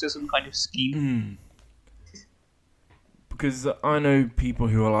always up to some kind of scheme. Because I know people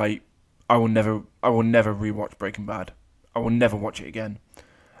who are like, I will never rewatch Breaking Bad. I will never watch it again.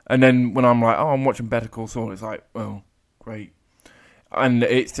 And then when I'm like, oh, I'm watching Better Call Saul, it's like, well, great. And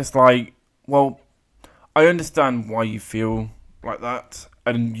it's just like, well, I understand why you feel like that,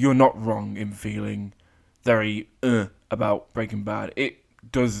 and you're not wrong in feeling very about Breaking Bad. It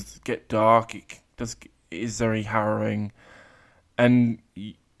does get dark. It is very harrowing, and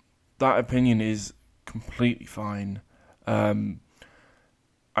that opinion is completely fine. I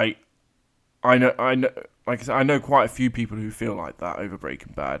know, like I said, I know quite a few people who feel like that over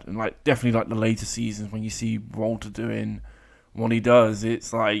Breaking Bad, and like definitely like the later seasons when you see Walter doing what he does,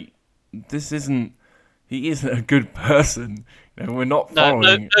 it's like he isn't a good person. You know, we're not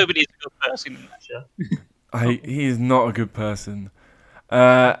following. Nobody's a good person in that show. He is not a good person.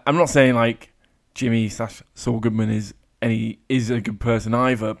 I'm not saying like Jimmy/Saul Goodman is a good person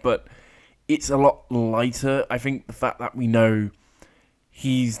either, but it's a lot lighter. I think the fact that we know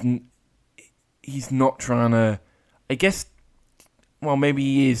he's not trying to, I guess, well, maybe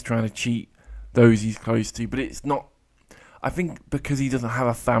he is trying to cheat those he's close to, but it's not. I think because he doesn't have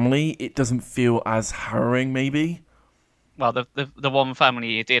a family, it doesn't feel as harrowing, maybe. Well, the one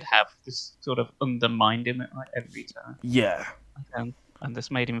family he did have just sort of undermined him at like every time. Yeah. And this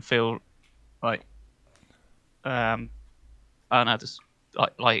made him feel like, I don't know, just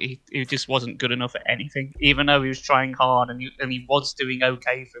like he just wasn't good enough at anything, even though he was trying hard and he was doing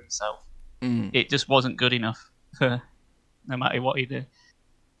okay for himself. It just wasn't good enough, no matter what he did.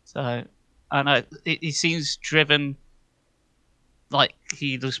 So, I know he seems driven, like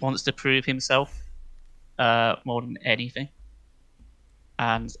he just wants to prove himself more than anything.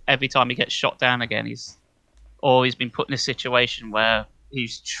 And every time he gets shot down again, he's always been put in a situation where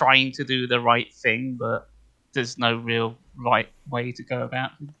he's trying to do the right thing, but there's no real right way to go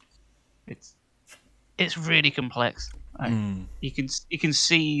about it. It's really complex. You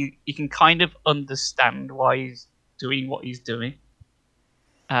can kind of understand why he's doing what he's doing.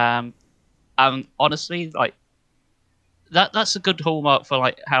 And honestly, like that's a good hallmark for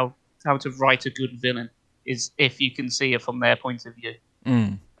like how to write a good villain, is if you can see it from their point of view.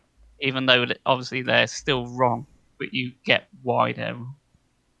 Even though obviously they're still wrong, but you get why they're wrong.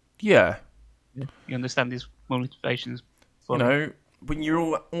 Yeah. You understand his motivations. You know, when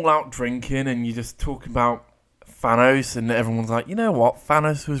you're all out drinking and you're just talking about Thanos, and everyone's like, you know what,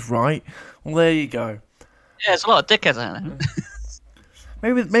 Thanos was right. Well, there you go. Yeah, there's a lot of dickheads out there.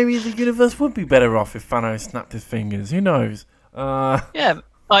 maybe the universe would be better off if Thanos snapped his fingers. Who knows? Yeah,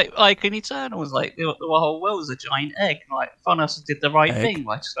 like in Eternals, like the whole world was a giant egg. Like Thanos did the right thing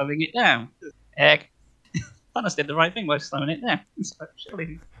by slowing it down. Egg. Thanos did the right thing by slowing it down. So,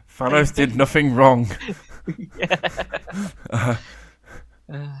 surely. Thanos did nothing wrong.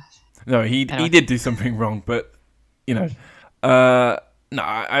 No, he did do something wrong, but you know,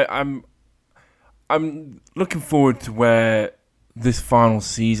 no, I'm looking forward to where this final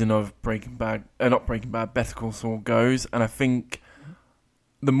season of Breaking Bad, not Breaking Bad, Better Call Saul goes, and I think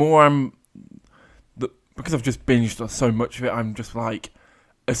the more because I've just binged so much of it, I'm just like,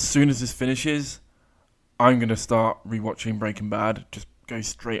 as soon as this finishes, I'm gonna start rewatching Breaking Bad. Just go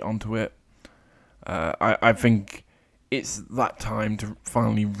straight onto it. I think it's that time to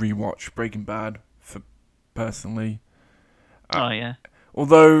finally rewatch Breaking Bad personally. Oh yeah.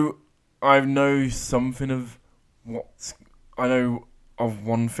 Although I know I know of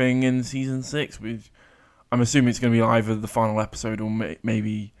one thing in season 6 which I'm assuming it's going to be either the final episode or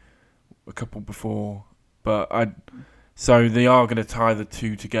maybe a couple before. So they are going to tie the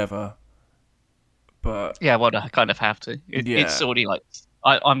two together. But yeah, well, I kind of have to. Yeah. It's already like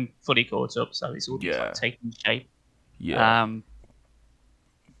I'm fully caught up, so it's already Yeah. like taking shape. yeah,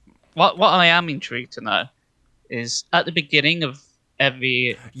 What I am intrigued to know is at the beginning of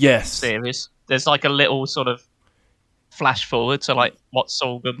every yes, series, there's like a little sort of flash forward to like what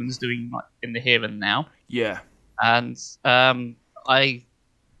Saul Goodman's doing like in the here and now, yeah, and I'm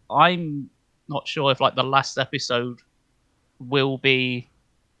not sure if like the last episode will be,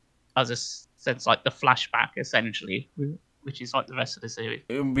 as a sense, like the flashback essentially, which is like the rest of the series.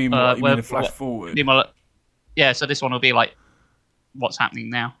 it would be more, you mean a flash forward. Be more like- yeah, so this one will be like what's happening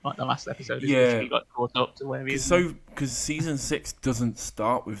now, like the last episode is Yeah. literally got caught up to where he is. Because season 6 doesn't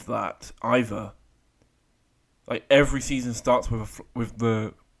start with that either. Like every season starts with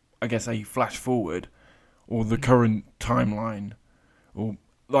the, I guess, a flash forward, or the current timeline, or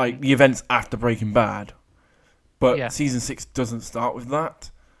like the events after Breaking Bad. But Yeah. season 6 doesn't start with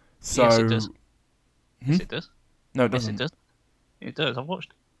that. So Yes, it does. Hmm? Yes, it does. no, it Yes, doesn't. it does. It does. I've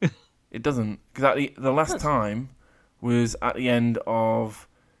watched. It doesn't, because the last time was at the end of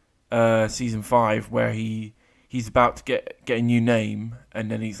season 5, where he's about to get a new name,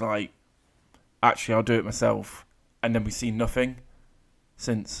 and then he's like, "Actually, I'll do it myself," and then we see nothing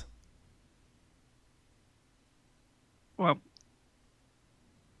since. Well,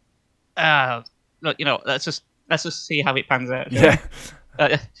 look, let's just see how it pans out. Yeah,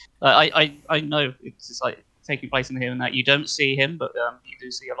 I know it's just like taking place in here and that. You don't see him, but you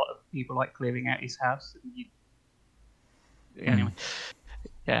do see a lot of people like clearing out his house. Anyway,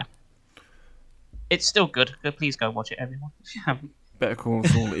 yeah, it's still good. Please go watch it, everyone. If you haven't. Better Call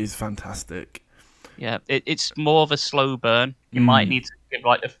Saul is fantastic. Yeah, it's more of a slow burn. You might need to give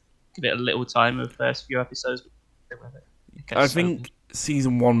give it a little time of the first few episodes. I think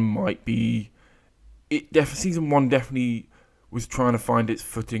season 1 might be. Season 1 definitely was trying to find its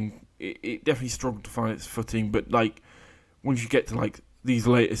footing. It definitely struggled to find its footing, but like once you get to like these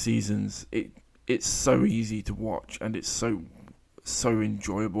later seasons, it's so easy to watch, and it's so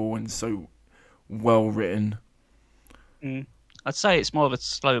enjoyable and so well written. I'd say it's more of a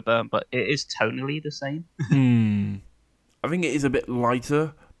slow burn, but it is tonally the same. I think it is a bit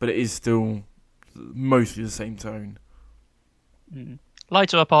lighter, but it is still mostly the same tone.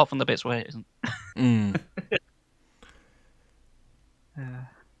 Lighter apart from the bits where it isn't.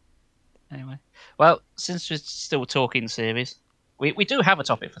 Anyway, well, since we're still talking series, we do have a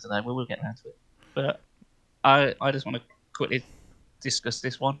topic for today. We will get down to it, but I just want to quickly discuss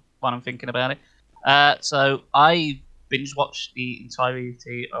this one while I'm thinking about it. So I binge watched the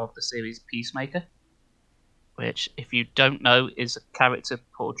entirety of the series Peacemaker, which, if you don't know, is a character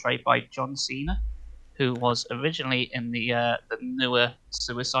portrayed by John Cena, who was originally in the newer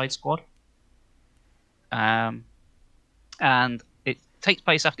Suicide Squad. And it takes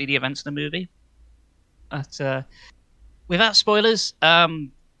place after the events of the movie. But without spoilers,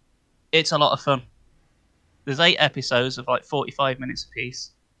 it's a lot of fun. There's 8 episodes of like 45 minutes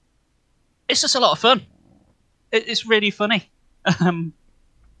apiece. It's just a lot of fun. It's really funny.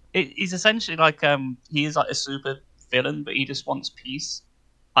 He's essentially like he is like a super villain, but he just wants peace,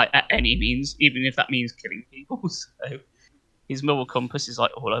 like at any means, even if that means killing people. So his moral compass is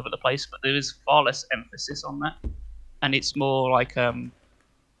like all over the place, but there is far less emphasis on that, and it's more like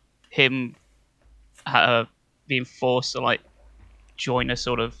him being forced to like join a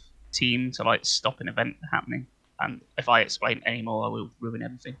sort of team to like stop an event happening. And if I explain any more, I will ruin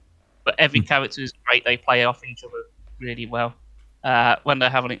everything. But every character is great. They play off each other really well. When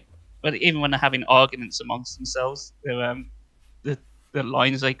they're even when they're having arguments amongst themselves, the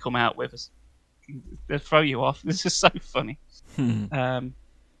lines they come out with, they throw you off. It's just so funny.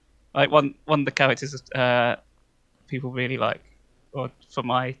 Like one of the characters people really like, or for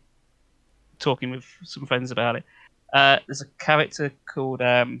my talking with some friends about it. There's a character called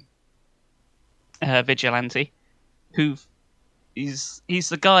Vigilante, who he's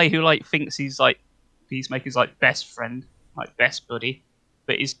the guy who like thinks he's like Peacemaker's like best friend, like best buddy,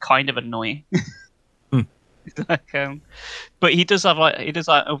 but he's kind of annoying. Like, but he does have all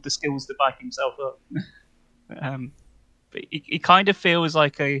the skills to back himself up. But he kind of feels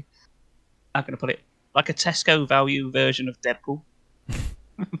like how can I put it? Like a Tesco value version of Deadpool,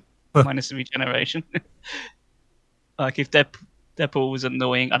 minus the regeneration. Like if Deadpool was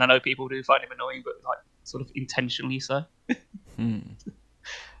annoying, and I know people do find him annoying, but like sort of intentionally so.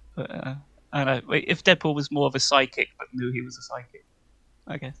 But I don't know, if Deadpool was more of a psychic, but knew he was a psychic,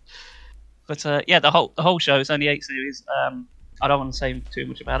 I guess. But yeah, the whole show is only 8 series. I don't want to say too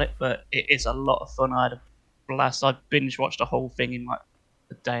much about it, but it is a lot of fun. I had a blast. I binge watched the whole thing in like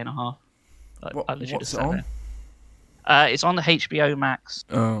a day and a half. I literally What's just it sat on? there. It's on the HBO Max.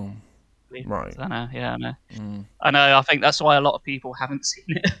 Oh, right. I know. Yeah, I know. Mm. I know. I think that's why a lot of people haven't seen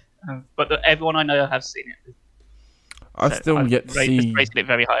it. But everyone I know has seen it. I So still I've yet to see. rated it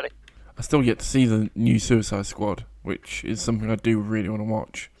very highly. I still yet to see the new Suicide Squad, which is something I do really want to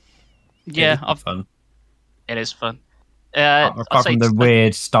watch. Yeah, fun. it is fun. Apart from the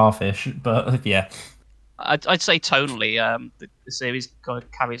weird starfish, but yeah. I'd say tonally, the series kind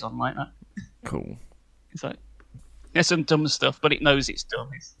of carries on like that. Cool. It's like there's some dumb stuff, but it knows it's dumb.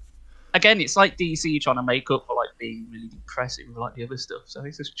 It's like DC trying to make up for like being really depressive with like the other stuff. So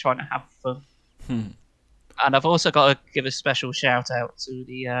it's just trying to have fun. And I've also got to give a special shout out to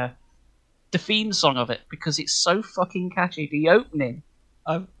the theme song of it because it's so fucking catchy. The opening,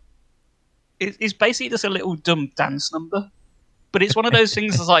 it's basically just a little dumb dance number, but it's one of those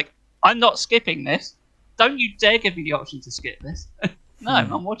things that's like, I'm not skipping this. Don't you dare give me the option to skip this. No,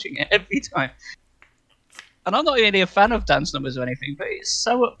 I'm watching it every time. And I'm not really a fan of dance numbers or anything, but it's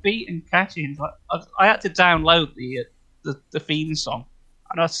so upbeat and catchy. And like, I had to download the theme song,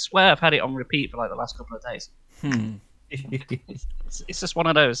 and I swear I've had it on repeat for like the last couple of days. It's just one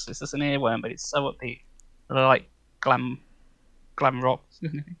of those. It's just an earworm, but it's so upbeat. I like glam rock.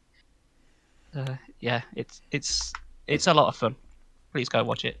 Yeah, it's a lot of fun. Please go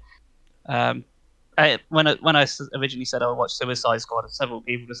watch it. When I originally said I would watch Suicide Squad, several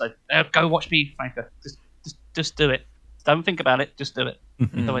people just said, "Go watch Peacemaker. Just do it. Don't think about it. Just do it."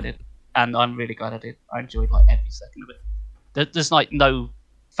 So I did, and I'm really glad I did. I enjoyed like every second of it. There's like no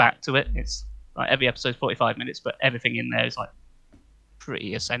fat to it. It's like every episode's 45 minutes, but everything in there is like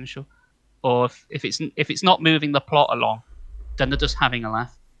pretty essential. Or if it's not moving the plot along, then they're just having a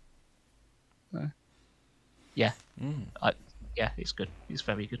laugh. Yeah, it's good. It's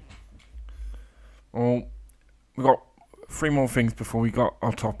very good. Well, we got 3 more things before we got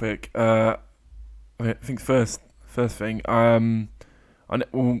our topic. I think first thing. I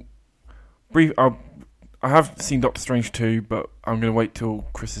have seen Doctor Strange 2, but I'm going to wait till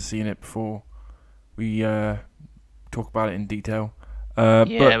Chris has seen it before we talk about it in detail.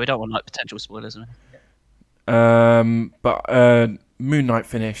 We don't want like potential spoilers. But Moon Knight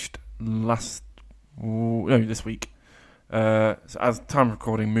finished this week. So as time of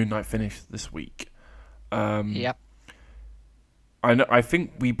recording, Moon Knight finished this week. Yep. I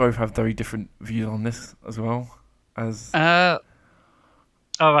think we both have very different views on this as well. All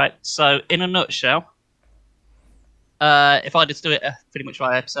right. So in a nutshell, if I just do it pretty much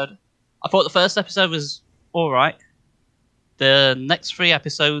by episode, I thought the first episode was all right. The next 3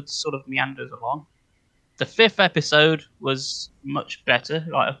 episodes sort of meanders along. The 5th episode was much better,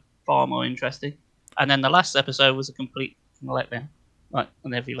 like far more interesting, and then the last episode was a complete letdown, like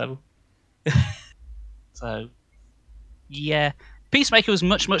on every level. So, yeah, Peacemaker was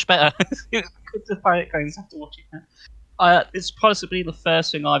much better. It was good to Pirate Games. I have to watch it now. It's possibly the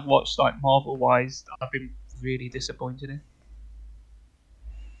first thing I've watched, like Marvel-wise, that I've been really disappointed in.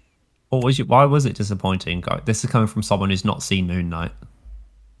 Why was it disappointing? This is coming from someone who's not seen Moon Knight.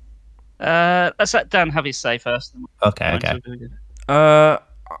 Let's let Dan have his say first. Okay. I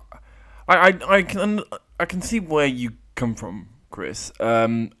can see where you come from, Chris.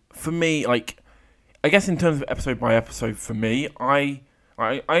 For me, like, I guess in terms of episode by episode, for me, I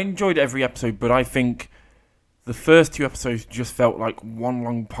enjoyed every episode, but I think the first 2 episodes just felt like one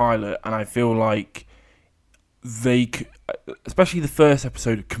long pilot, and I feel like especially the first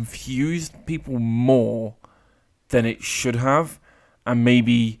episode, confused people more than it should have, and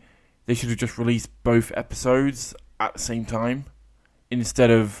maybe they should have just released both episodes at the same time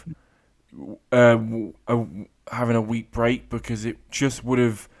instead of having a week break, because it just would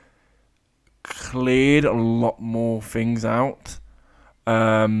have cleared a lot more things out.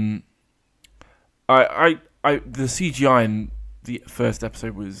 The CGI in the first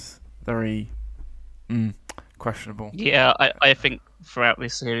episode was very questionable. Yeah, I think throughout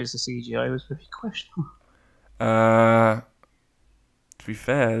this series the CGI was very questionable. To be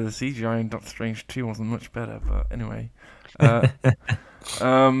fair, the CGI in Doctor Strange 2 wasn't much better, but anyway. I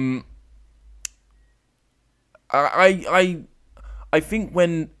think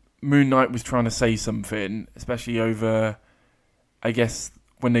when Moon Knight was trying to say something, especially over, I guess,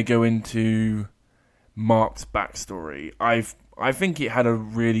 when they go into Mark's backstory, I think it had a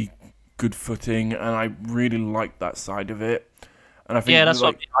really good footing, and I really liked that side of it. And I think that's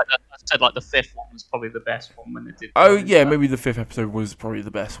what I said. Like the 5th one was probably the best one when they did. Maybe the 5th episode was probably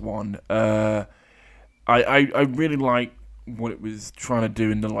the best one. I really liked what it was trying to do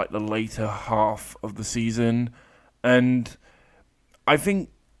in the later half of the season, and I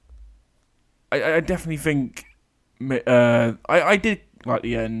think I definitely think I did like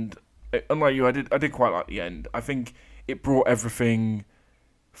the end. Unlike you, I did quite like the end. I think it brought everything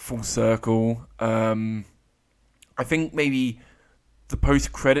full circle. I think maybe the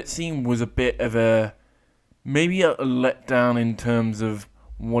post-credit scene was a bit of maybe a letdown in terms of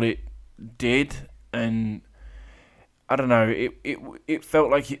what it did, and I don't know. It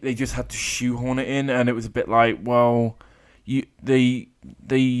felt like they just had to shoehorn it in, and it was a bit like, well, they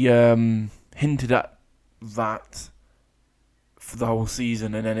hinted at that for the whole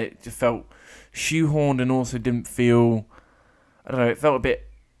season, and then it just felt shoehorned, and also didn't feel. I don't know. It felt a bit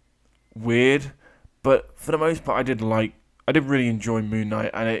weird, but for the most part, I did really enjoy Moon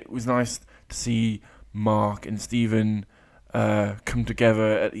Knight, and it was nice to see Mark and Steven come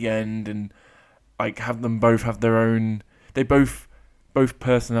together at the end, and like have them both have their own. They both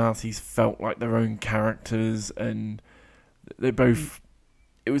personalities felt like their own characters, and they both.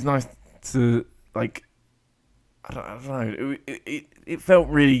 It was nice to like. I don't know. It felt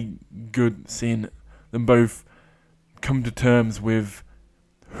really good seeing them both come to terms with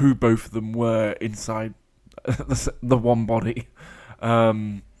who both of them were inside the one body.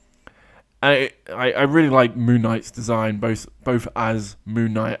 And I really like Moon Knight's design, both as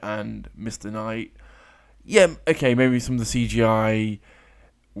Moon Knight and Mr. Knight. Yeah, okay, maybe some of the CGI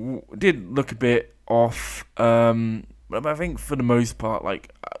did look a bit off, but I think for the most part,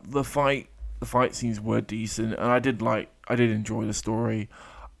 like the fight scenes were decent, and I did enjoy the story.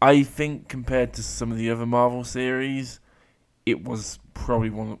 I think compared to some of the other Marvel series, it was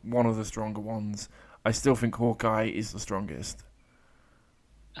probably one of the stronger ones. I still think Hawkeye is the strongest.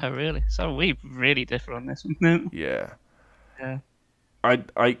 Oh, really? So we really differ on this one. Yeah. Yeah.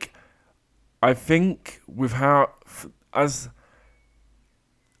 I think with how as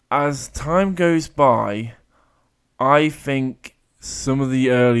time goes by, I think some of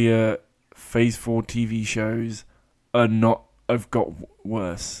the earlier Phase 4 TV shows have got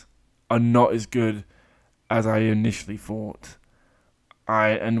worse, are not as good as I initially thought.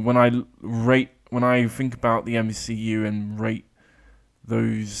 When I think about the MCU and rate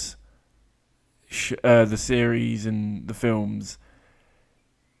those the series and the films,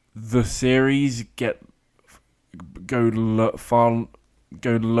 the series go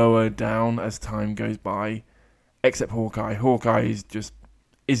lower down as time goes by, except Hawkeye. Hawkeye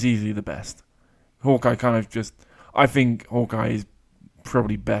is easily the best. Hawkeye I think Hawkeye is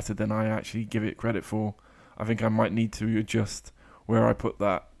probably better than I actually give it credit for. I think I might need to adjust where I put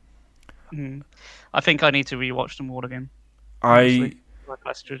that. Mm. I think I need to rewatch them all again. I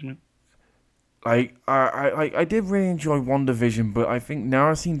did really enjoy WandaVision, but I think now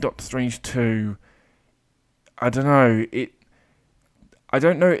I've seen Doctor Strange 2, I don't know. I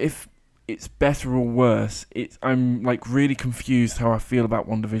don't know if it's better or worse. I'm like really confused how I feel about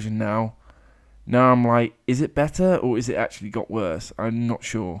WandaVision now. Now I'm like, is it better or is it actually got worse? I'm not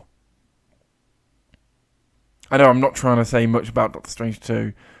sure. I know I'm not trying to say much about Doctor Strange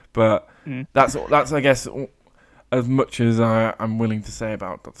 2, but that's I guess as much as I'm willing to say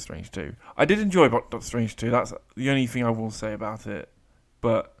about Doctor Strange 2. I did enjoy Doctor Strange 2. That's the only thing I will say about it.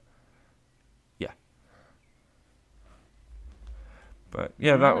 But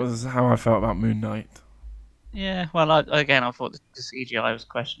yeah, that was how I felt about Moon Knight. Yeah, well, I thought the CGI was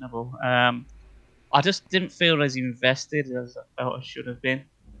questionable. I just didn't feel as invested as I felt I should have been.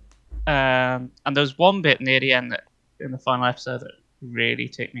 And there was one bit near the end in the final episode that really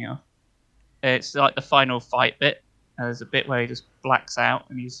ticked me off. It's like the final fight bit. There's a bit where he just blacks out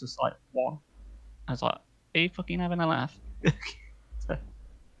and he's just like, one. I was like, are you fucking having a laugh?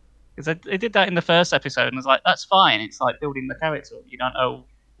 Because they did that in the first episode, and I was like, that's fine. It's like building the character. You don't know.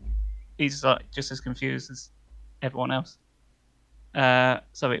 He's like just as confused as everyone else.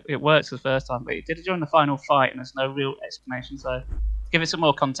 So it works the first time, but it did it during the final fight, and there's no real explanation. So to give it some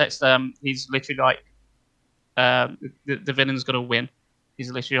more context, he's literally like, the villain's got to win. He's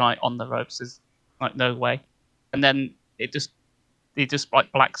literally like on the ropes. There's like no way, and then he just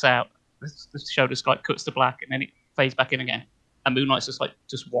like blacks out. The show just like cuts to black, and then it fades back in again. And Moon Knight's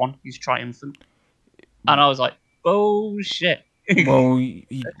just won. He's triumphant. And I was like, oh, shit. Well, he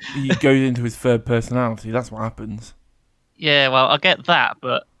goes into his third personality. That's what happens. Yeah, well, I get that,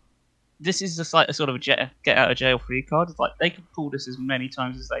 but this is just like a sort of get out of jail free card. It's like they can pull this as many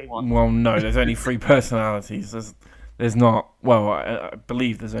times as they want. Well, no, there's only 3 personalities. There's not. Well, I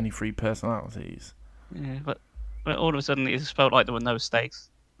believe there's only 3 personalities. Yeah, but all of a sudden it just felt like there were no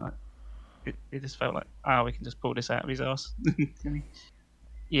stakes. Like, it just felt like, we can just pull this out of his ass.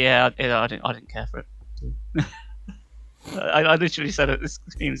 Yeah, I didn't care for it. I literally said it. This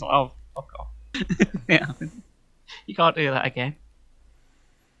seems like, oh, fuck off. Yeah, you can't do that again.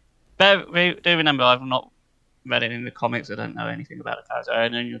 But do remember, I've not read any of the comics. I don't know anything about the character. I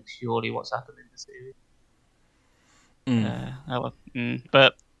know purely what's happened in the series.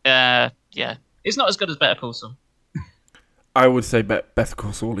 But yeah, it's not as good as Better Call Saul. I would say Better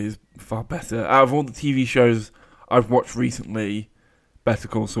Call Saul is far better. Out of all the TV shows I've watched recently, Better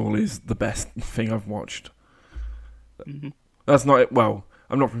Call Saul is the best thing I've watched. Mm-hmm. That's not it. Well,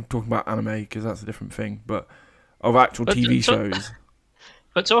 I'm not talking about anime because that's a different thing, but of actual TV shows.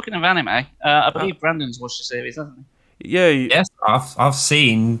 But talking of anime, I believe Brandon's watched the series, hasn't he? Yeah. Yes, I've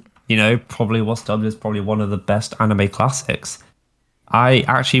seen, probably what's dubbed as probably one of the best anime classics. So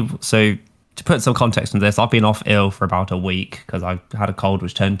to put some context into this, I've been off ill for about a week because I had a cold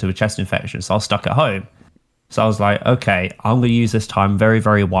which turned to a chest infection, so I was stuck at home. So I was like, okay, I'm going to use this time very,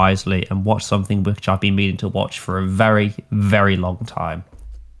 very wisely and watch something which I've been meaning to watch for a very, very long time.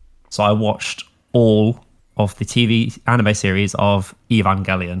 So I watched all of the TV anime series of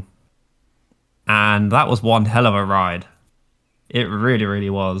Evangelion. And that was one hell of a ride. It really, really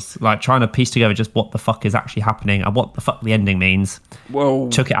was. Like, trying to piece together just what the fuck is actually happening and what the fuck the ending means. Well,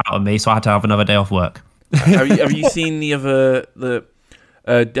 took it out of me, so I had to have another day off work. have you seen the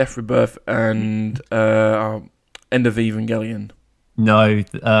Death Rebirth and End of Evangelion? No,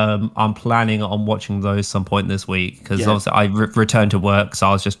 I'm planning on watching those some point this week because obviously I returned to work, so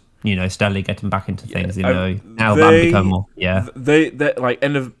I was just steadily getting back into things. Now that become more. Yeah, they like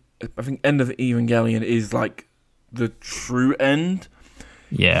I think End of Evangelion is like the true end.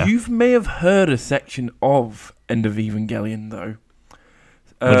 Yeah, you may have heard a section of End of Evangelion though.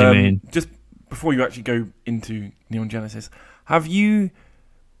 What do you mean? Just before you actually go into Neon Genesis, have you,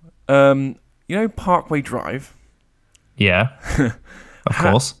 Parkway Drive? Yeah, of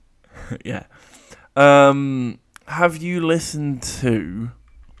course. Yeah. Have you listened to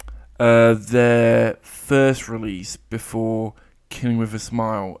their first release before Killing with a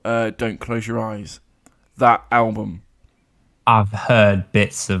Smile? Don't Close Your Eyes. That album. I've heard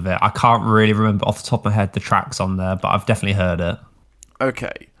bits of it. I can't really remember off the top of my head the tracks on there, but I've definitely heard it.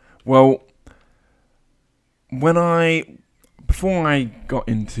 Okay. Well, before I got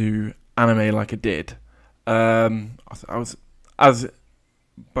into anime like I did, I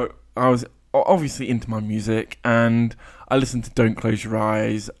was obviously into my music, and I listened to Don't Close Your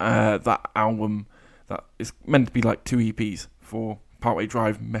Eyes, that album that is meant to be like 2 EPs for Partway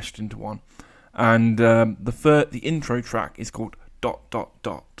Drive meshed into one, and the intro track is called ...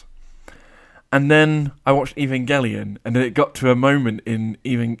 And then I watched Evangelion, and then it got to a moment in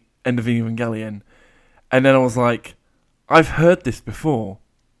End of Evangelion, and then I was like, I've heard this before.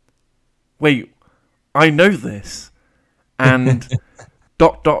 Wait, I know this. And ...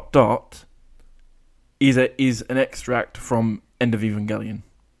 is an extract from End of Evangelion.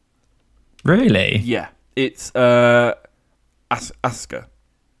 Really? Yeah. It's Asuka.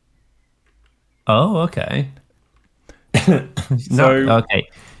 Oh, okay. So okay.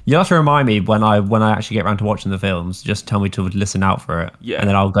 You have to remind me when I actually get around to watching the films. Just tell me to listen out for it, yeah, and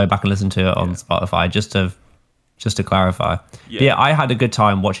then I'll go back and listen to it on Spotify just to clarify. Yeah, I had a good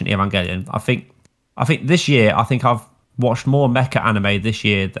time watching Evangelion. I think this year I've watched more mecha anime this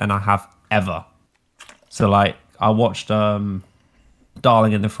year than I have ever. So like I watched Darling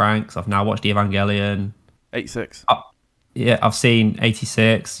in the Franxx. I've now watched Evangelion. 86. Yeah, I've seen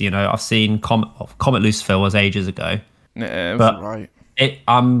 86. I've seen Comet Lucifer was ages ago. Yeah, it was right.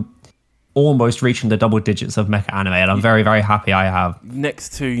 I'm almost reaching the double digits of mecha anime, and I'm very, very happy I have.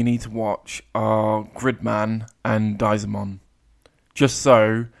 Next two you need to watch are Gridman and Daizamon. Just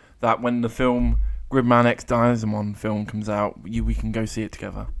so that when the film Gridman X Daizamon film comes out, we can go see it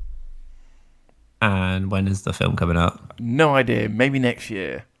together. And when is the film coming out? No idea. Maybe next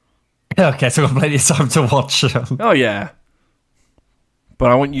year. Okay, so I've got plenty of time to watch them. Oh, yeah.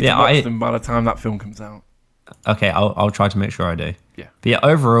 But I want you to watch them by the time that film comes out. Okay, I'll try to make sure I do. Yeah. But yeah,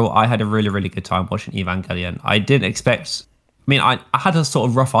 overall, I had a really, really good time watching Evangelion. I didn't expect... I had a sort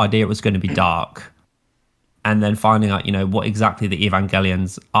of rough idea it was going to be dark. And then finding out, what exactly the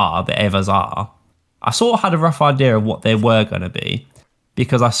Evangelions are, the Evas are. I sort of had a rough idea of what they were going to be.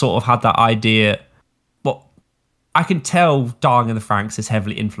 Because I sort of had that idea... Well, I can tell Darling in the Franxx is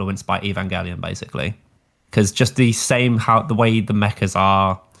heavily influenced by Evangelion, basically. Because just the way the mechas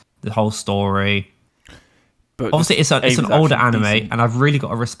are, the whole story... But obviously, it's an older anime, decent. And I've really got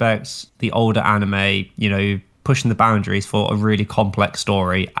to respect the older anime, pushing the boundaries for a really complex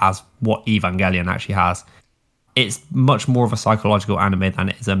story as what Evangelion actually has. It's much more of a psychological anime than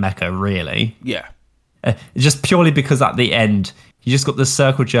it is a mecha, really. Yeah. Just purely because at the end, you just got the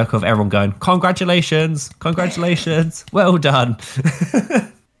circle jerk of everyone going, congratulations, well done.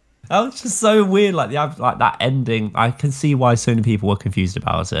 That was just so weird. Like that ending. I can see why so many people were confused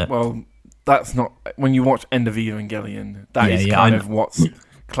about it. Well, that's not when you watch End of Evangelion. That is kind of what's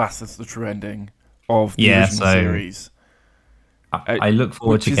classed as the true ending of the original series. I look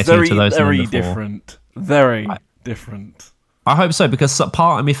forward to getting into those. Very different. Very different. I hope so, because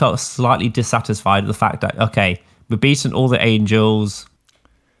part of me felt slightly dissatisfied with the fact that, okay, we've beaten all the angels.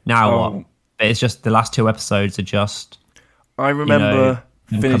 Now what? It's just the last 2 episodes are just. I remember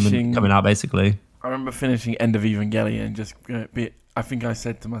finishing coming out basically. I remember finishing End of Evangelion. I think I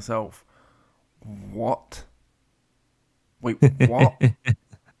said to myself, "What? Wait, what?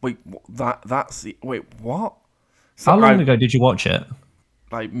 Wait, that's it. Wait, what?" So how long ago did you watch it?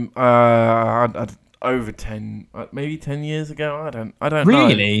 Like, I'd over 10, maybe 10 years ago. I don't know.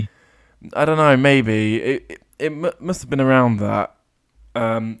 Really? I don't know. Maybe it must have been around that.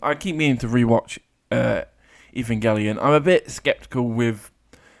 I keep meaning to rewatch Evangelion. I'm a bit skeptical with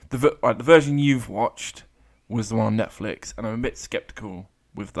the version you've watched was the one on Netflix, and I'm a bit skeptical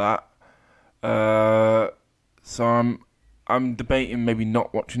with that. So I'm debating maybe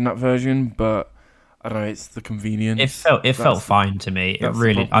not watching that version, but I don't know. It's the convenience. It felt fine to me. It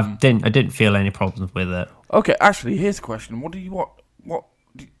really. I didn't feel any problems with it. Okay, actually, here's a question. What do you watch?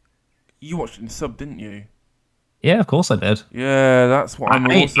 You watched it in sub, didn't you? Yeah, of course I did. Yeah, that's what I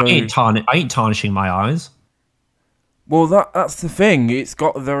ain't tarnishing my eyes. Well, that's the thing. It's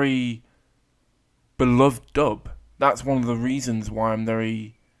got a very beloved dub. That's one of the reasons why I'm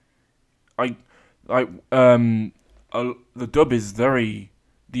very. The dub is very.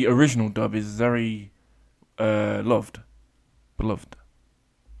 The original dub is very beloved.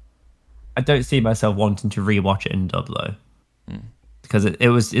 I don't see myself wanting to rewatch it in dub though, because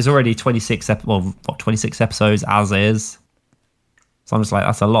it's already 26 episodes as is. So I'm just like,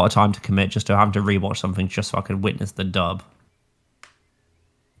 that's a lot of time to commit just to having to rewatch something just so I can witness the dub.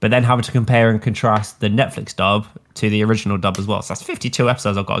 But then having to compare and contrast the Netflix dub to the original dub as well. So that's 52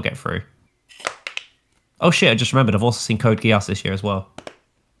 episodes I've got to get through. Oh shit! I just remembered I've also seen Code Geass this year as well.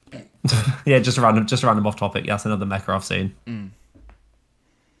 Yeah, just a random off topic. That's another mecha I've seen.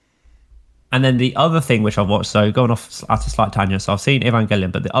 And then the other thing which I've watched, so going off at a slight tangent, so I've seen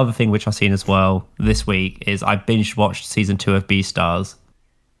Evangelion, but the other thing which I've seen as well this week is I binge watched season 2 of Beastars.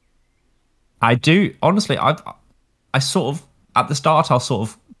 I do honestly, I sort of at the start I'll sort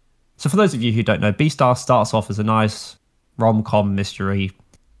of. So for those of you who don't know, Beastars starts off as a nice rom-com mystery.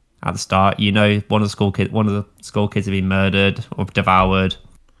 At the start, one of the school kids have been murdered or devoured.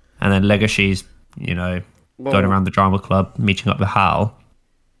 And then Legashi's, going around the drama club, meeting up with Hal.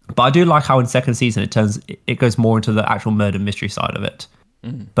 But I do like how in second season it goes more into the actual murder mystery side of it.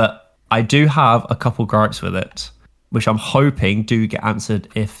 But I do have a couple gripes with it, which I'm hoping do get answered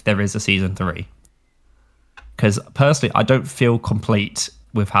if there is a season 3. Because personally, I don't feel complete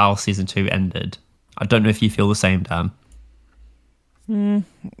with how season 2 ended. I don't know if you feel the same, Dan.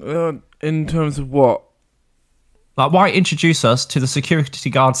 In terms of what? Like, why introduce us to the security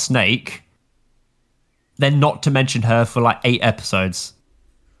guard Snake, then not to mention her for like 8 episodes?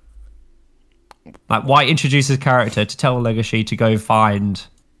 Like, why introduce his character to tell Legacy to go find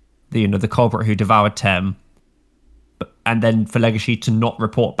the culprit who devoured Tem, and then for Legacy to not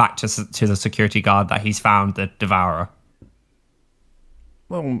report back to the security guard that he's found the devourer?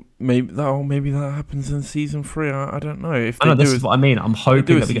 Well, maybe that happens in season 3. I don't know. This is what I mean. I'm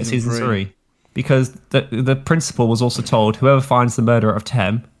hoping that we get season 3. Because the principal was also told whoever finds the murderer of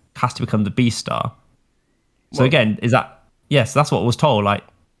Tem has to become the Beastar. So again, yes, that's what was told. Like,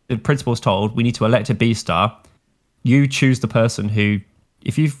 the principal was told, we need to elect a Beastar. You choose the person who,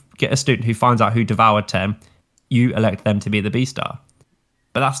 if you get a student who finds out who devoured Tem, you elect them to be the Beastar.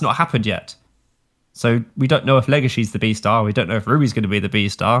 But that's not happened yet. So we don't know if Legacy's the Beastar. We don't know if Ruby's going to be the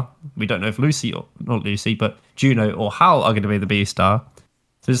Beastar. We don't know if not Lucy, but Juno or Hal are going to be the Beastar.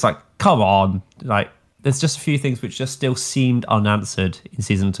 So it's like, come on. Like, there's just a few things which just still seemed unanswered in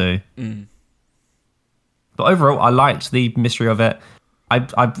season 2. But overall, I liked the mystery of it.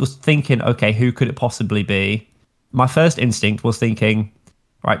 I was thinking, okay, who could it possibly be? My first instinct was thinking,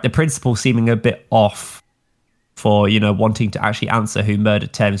 right, the principal seeming a bit off for, wanting to actually answer who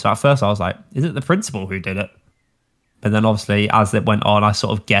murdered Tem. So at first I was like, is it the principal who did it? But then obviously as it went on, I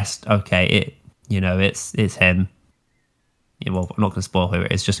sort of guessed, okay, it's him. Yeah, well, I'm not going to spoil who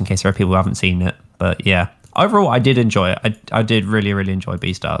it is, just in case there are people who haven't seen it. But yeah, overall, I did enjoy it. I did really, really enjoy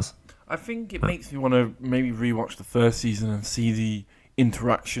Beastars. I think it makes me want to maybe rewatch the first season and see the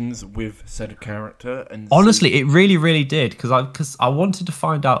interactions with said character. And honestly, it really, really did, because I wanted to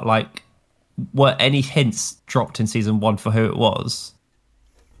find out, like, were any hints dropped in season 1 for who it was,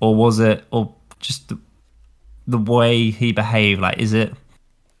 or was it, or just the way he behaved? Like, is it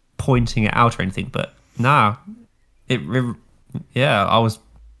pointing it out or anything, but nah, yeah, I was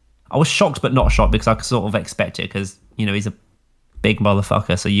shocked but not shocked because I could sort of expect it because he's a big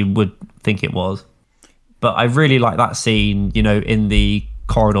motherfucker, so you would think it was. But I really like that scene, in the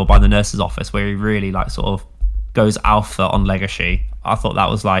corridor by the nurse's office where he really like sort of goes alpha on Legacy. I thought that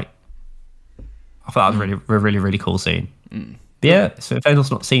was really a really, really cool scene. But yeah, so if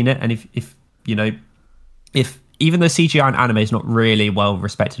anyone's not seen it, and if even though CGI and anime is not really well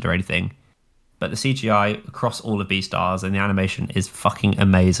respected or anything, but the CGI across all of Beastars and the animation is fucking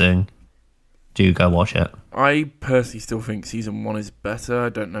amazing. Do go watch it. I personally still think season 1 is better. I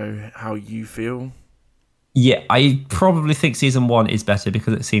don't know how you feel. Yeah, I probably think season 1 is better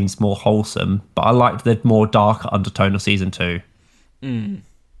because it seems more wholesome, but I liked the more darker undertone of season 2.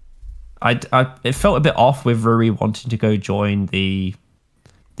 It felt a bit off with Ruri wanting to go join the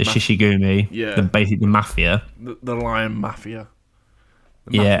Shishigumi, basically the mafia. The lion mafia.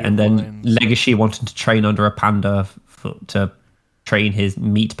 And then Legacy wanting to train under a panda to train his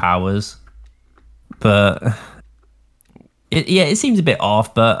meat powers. But it seems a bit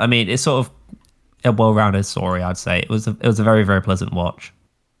off, but I mean, it's sort of a well-rounded story, I'd say. It was a very, very pleasant watch.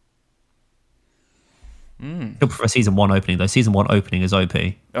 Still prefer season 1 opening though. Season 1 opening is OP.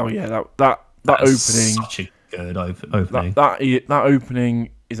 Oh yeah, that opening. Such a good opening. That opening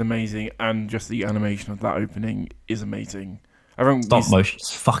is amazing, and just the animation of that opening is amazing. I think stop motion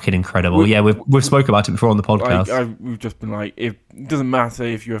is fucking incredible. We've spoken about it before on the podcast. We've just been like, it doesn't matter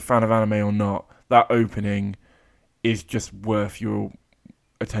if you're a fan of anime or not. That opening is just worth your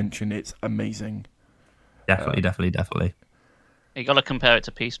attention. It's amazing. Definitely. You got to compare it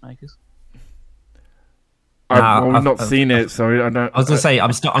to Peacemakers. I've not seen it, so I don't. I was gonna say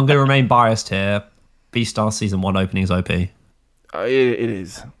I'm going to remain biased here. Beastars season 1 opening is OP. It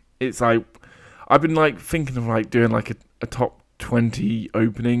is. It's like I've been like thinking of like doing like a top 20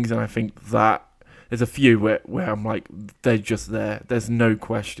 openings, and I think that there's a few where I'm like they're just there. There's no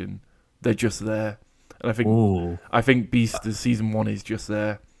question. They're just there, and I think Beastars season 1 is just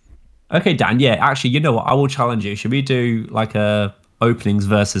there. Okay, Dan. Yeah, actually, you know what? I will challenge you. Should we do like openings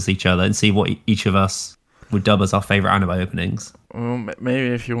versus each other and see what each of us would dub as our favorite anime openings? Well, maybe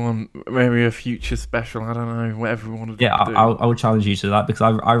if you want, maybe a future special. I don't know, whatever you want to do. Yeah, I will challenge you to that because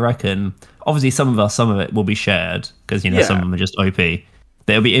I reckon obviously some of it will be shared because some of them are just OP.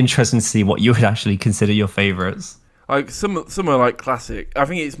 But it'll be interesting to see what you would actually consider your favorites. Like some are like classic. I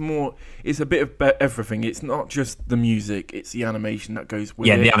think it's a bit of everything. It's not just the music; it's the animation that goes with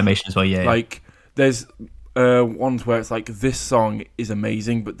it. Yeah, the animation as well. Yeah. Like there's ones where it's like this song is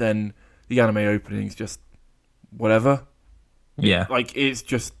amazing, but then the anime opening's just whatever. Yeah. Like it's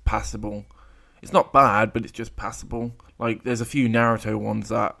just passable. It's not bad, but it's just passable. Like there's a few Naruto ones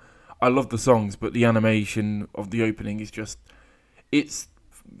that I love the songs, but the animation of the opening is just it's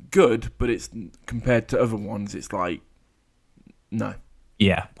good, but it's compared to other ones, it's like no.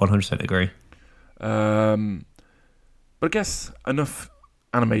 Yeah, 100% agree. But I guess enough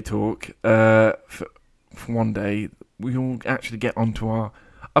anime talk for one day. We will actually get onto our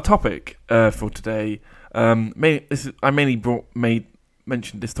topic for today. I mainly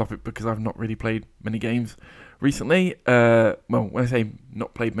mentioned this topic because I've not really played many games recently. Well, when I say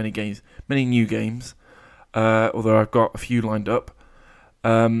not played many games, many new games. Although I've got a few lined up.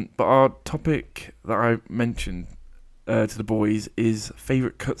 But our topic that I mentioned to the boys is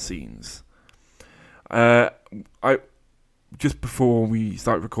favourite cutscenes. I just before we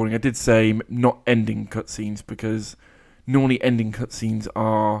started recording, I did say not ending cutscenes because normally ending cutscenes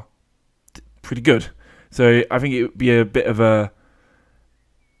are pretty good. So I think it would be a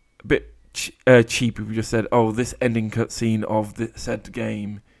bit cheap if we just said, "Oh, this ending cutscene of the said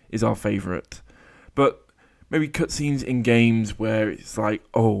game is our favourite." But maybe cutscenes in games where it's like,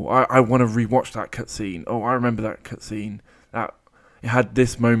 oh, I want to rewatch that cutscene. Oh, I remember that cutscene. That it had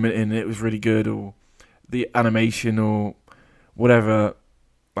this moment in it. It was really good, or the animation, or whatever.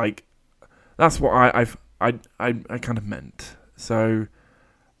 Like that's what I kind of meant. So,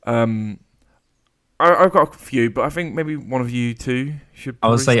 I've got a few, but I think maybe one of you two should. I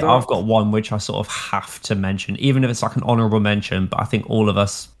would say start. I've got one which I sort of have to mention, even if it's like an honourable mention. But I think all of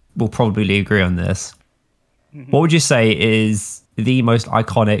us will probably agree on this. Mm-hmm. What would you say is the most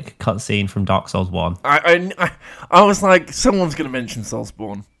iconic cutscene from Dark Souls 1? I was like, someone's going to mention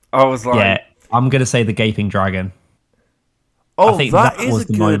Soulsborne. I was like... Yeah, I'm going to say the Gaping Dragon. Oh, I think that was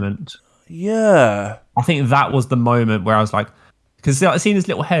the moment. Yeah. I think that was the moment where I was like... Because seeing his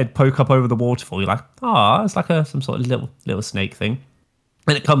little head poke up over the waterfall, you're like, oh, it's like some sort of little snake thing.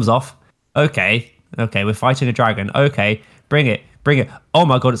 And it comes off. Okay, we're fighting a dragon. Okay, bring it. Oh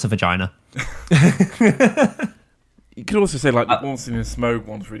my god, it's a vagina. You could also say like the Monster in Smoke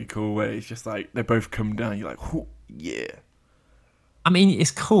one's really cool, where it's just like they both come down. You're like, oh, yeah. I mean,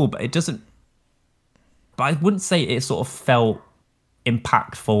 it's cool, but it doesn't. But I wouldn't say it sort of felt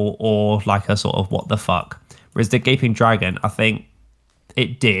impactful or like a sort of what the fuck. Whereas the Gaping Dragon, I think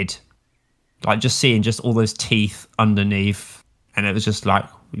it did. Like just seeing just all those teeth underneath, and it was just like,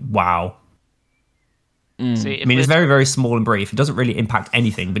 wow. See, I mean, it's very, very small and brief. It doesn't really impact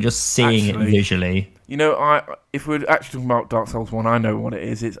anything, but just seeing it visually. You know, if we're actually talking about Dark Souls 1, I know what it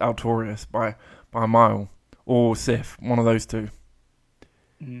is. It's Altorius by a mile. Or Sif, one of those two.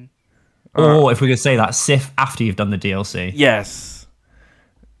 Or if we could say that, Sif after you've done the DLC. Yes.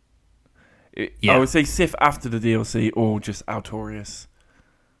 Yeah. I would say Sif after the DLC or just Altorius.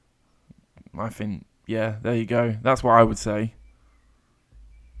 I think, yeah, there you go. That's what I would say.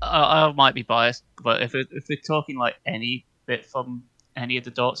 I might be biased, but if we're talking like any bit from any of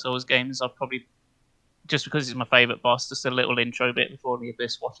the Dark Souls games, I'd probably, just because it's my favourite boss, just a little intro bit before the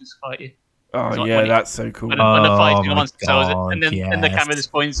Abyss Watchers fight you. Oh, like yeah, that's so cool. When the fight my monster tells it, God, and then yes. and the camera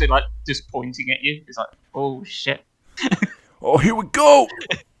just points it, like just pointing at you. It's like, oh shit! Oh, here we go!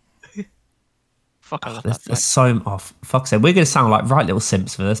 Fuck, I love There's that. so fuck's sake. We're going to sound like right little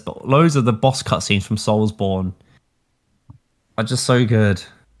simps for this, but loads of the boss cutscenes from Soulsborne are just so good.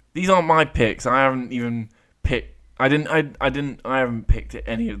 These aren't my picks. I haven't even picked. I haven't picked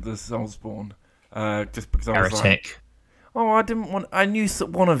any of the Soulsborne. Just because I was like, Heretic. oh, I didn't want. I knew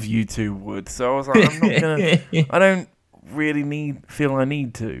one of you two would, so I was like, I'm not gonna. I don't really feel I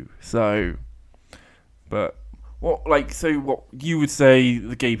need to. So, but what you would say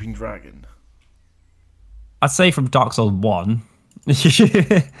the Gaping Dragon? I'd say from Dark Souls 1,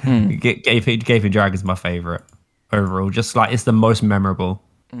 Gaping Dragon's my favourite overall. Just like it's the most memorable.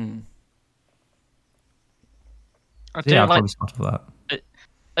 I do Yeah, I'd like probably start with that.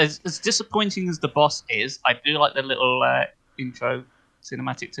 as disappointing as the boss is. I do like the little intro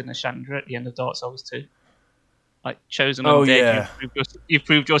cinematic to Nashandra at the end of Dark Souls 2. Like, chosen Oh, undead, yeah. you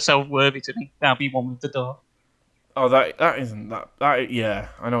proved yourself worthy to me. Now be one with the dark. Oh, that isn't that. Yeah,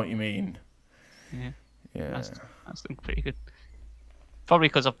 I know what you mean. Yeah. That's been pretty good. Probably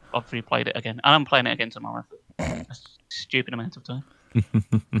because I've replayed it again, and I'm playing it again tomorrow for a stupid amount of time.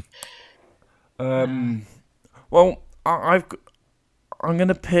 Well, I'm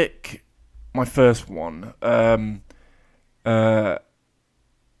gonna pick my first one, and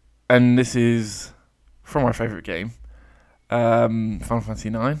this is from my favorite game, Final Fantasy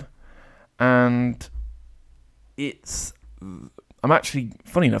IX, and I'm actually,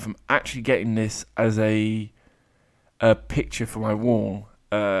 funny enough, I'm actually getting this as a picture for my wall.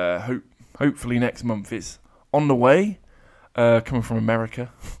 Hopefully next month. It's on the way, coming from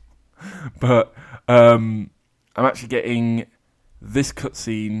America, but I'm actually getting this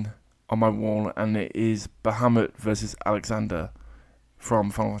cutscene on my wall, and it is Bahamut versus Alexander from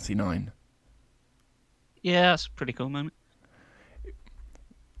Final Fantasy IX. Yeah, that's a pretty cool moment.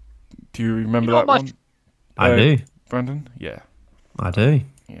 Do you remember You know that what one? I do. Brandon? Yeah. I do.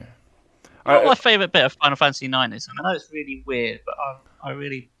 Yeah. You know what my favourite bit of Final Fantasy IX is, and I know it's really weird, but I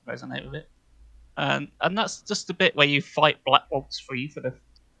really resonate with it. And that's just the bit where you fight Black Waltz free for the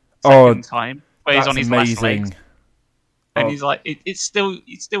second time, where he's on his last legs, and he's like, it's still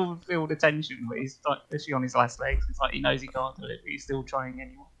feel the tension, but he's like literally on his last legs. It's like he knows he can't do it, but he's still trying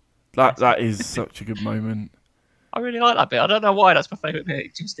anyway. That is such a good moment. I really like that bit. I don't know why that's my favourite bit.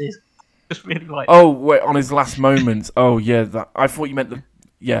 It just is. Just really like. Oh wait, on his last moments. Oh yeah, that I thought you meant the.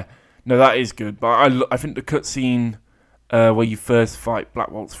 Yeah, no, that is good. But I think the cutscene where you first fight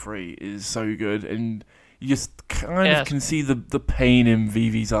Black Waltz 3 is so good, and you just kind of can see the pain in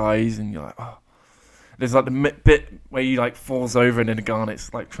Vivi's eyes, and you're like, oh. There's like the bit where he like falls over, and then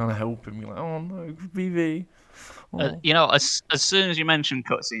Garnet's like trying to help him. You're like, oh no, Vivi. Oh. You know, as soon as you mentioned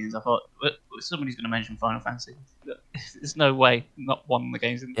cutscenes, I thought somebody's going to mention Final Fantasy. There's no way not one of the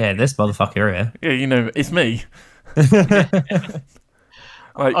games. Yeah, this motherfucker here. Yeah, you know, it's me. I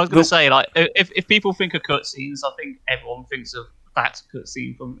was going to say, like, if people think of cutscenes, I think everyone thinks of that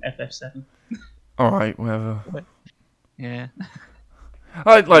cutscene from FF7. All right, whatever. Yeah.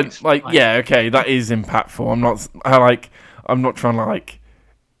 Yeah, okay, that is impactful. I'm not trying to like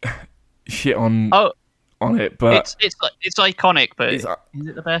shit on it, but it's iconic. But is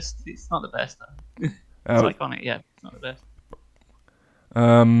it the best? It's not the best though. It's iconic, yeah. It's not the best.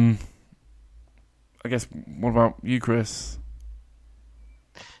 I guess. What about you, Chris?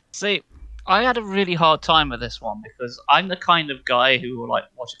 See, I had a really hard time with this one because I'm the kind of guy who will like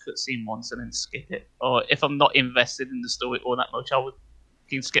watch a cutscene once and then skip it, or if I'm not invested in the story all that much, I would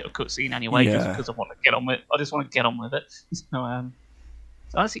skip a cutscene anyway just because I want to get on with it. I just want to get on with it. So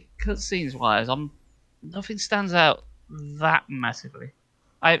honestly, cutscenes wise, I'm nothing stands out that massively.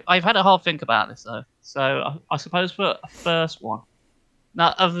 I've had a hard think about this though. So I suppose for a first one.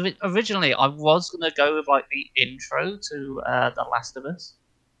 Now, originally I was gonna go with like the intro to The Last of Us.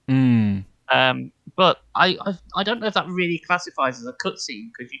 Mm. But I don't know if that really classifies as a cutscene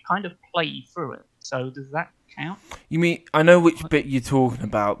because you kind of play through it. So does that count? You mean I know which bit you're talking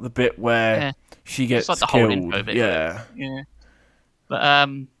about? The bit where Yeah. she gets It's like the whole killed. intro bit. Yeah. Yeah. But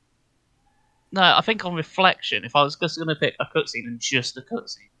no, I think on reflection, if I was just going to pick a cutscene and just a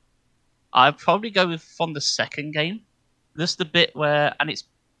cutscene, I'd probably go with from the second game. Just the bit where, and I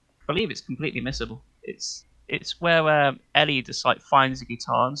believe it's completely missable. It's where Ellie just like finds a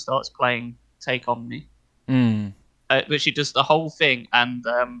guitar and starts playing "Take on Me," Mm. but she does the whole thing, and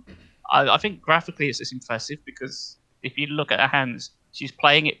I think graphically it's just impressive because if you look at her hands, she's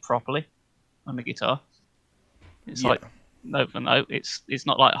playing it properly on the guitar. It's Yeah. like note for note. It's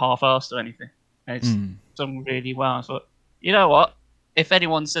not like half-assed or anything. And it's Mm. done really well. I thought, you know what? If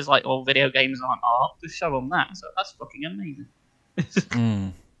anyone says like, "Oh, video games aren't art," just show them that. So that's fucking amazing.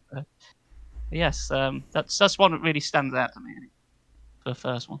 Mm. Yes, that's one that really stands out to me for the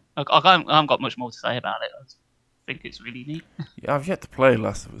first one. I haven't got much more to say about it. I just think it's really neat. Yeah, I've yet to play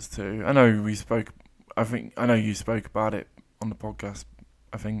Last of Us 2. I know we spoke. I know you spoke about it on the podcast.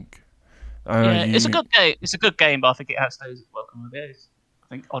 I think. I know Yeah, you, it's a good game. It's a good game, but I think it outstays its welcome with it. I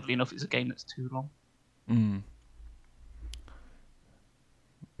think oddly enough, it's a game that's too long. Mm.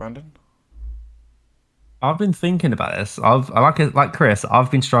 Brandon. I've been thinking about this. Like Chris.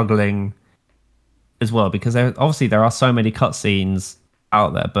 I've been struggling as well because obviously there are so many cutscenes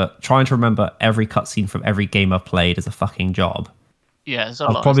out there, but trying to remember every cutscene from every game I've played is a fucking job. Yeah, there's a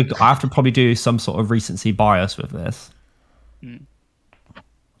I lot. have to probably do some sort of recency bias with this. Mm.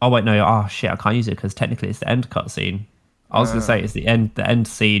 Oh wait, no. Oh shit, I can't use it because technically it's the end cutscene. I was gonna say it's the end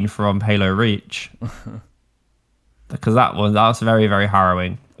scene from Halo Reach, because that was very, very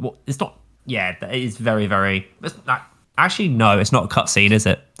harrowing. Well, it's not. Yeah, it is very, very. Actually, no, it's not a cutscene, is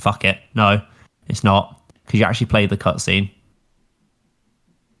it? Fuck it, no, it's not, because you actually played the cutscene.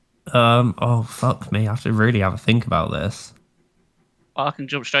 Oh fuck me, I have to really have a think about this. I can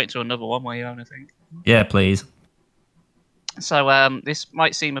jump straight to another one while you're having a think. Yeah, please. So this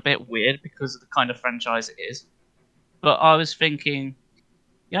might seem a bit weird because of the kind of franchise it is, but I was thinking,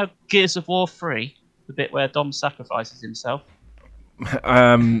 Gears of War 3, the bit where Dom sacrifices himself.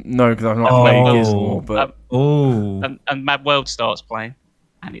 No, because I've not played Gears of War, but And Mad World starts playing,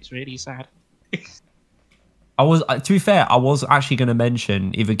 and it's really sad. I was, to be fair, I was actually going to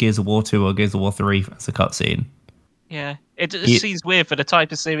mention either Gears of War 2 or Gears of War 3 as a cutscene. Yeah, it just seems weird for the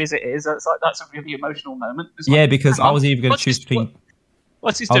type of series it is. That's a really emotional moment. It's Yeah, like, because hang I on, was even going to what's choose this- between.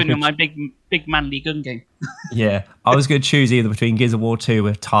 What's this I was doing in gonna my big manly gun game? Yeah, I was going to choose either between Gears of War 2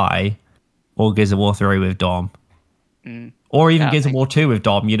 with Ty or Gears of War 3 with Dom. Or even Yeah, I Gears of think- War 2 with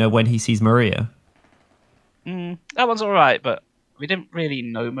Dom, when he sees Maria. That one's all right, but we didn't really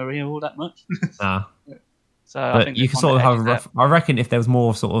know Maria all that much. Nah. So I But think you this can one sort of that have a edges rough. I reckon if there was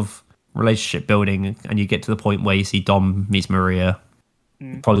more sort of relationship building and you get to the point where you see Dom meets Maria,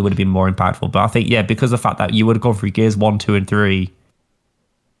 it probably would have been more impactful. But I think, because of the fact that you would have gone through Gears 1, 2, and 3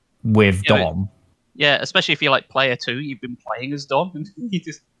 with Yeah, Dom. Yeah, especially if you're like player 2, you've been playing as Dom, and you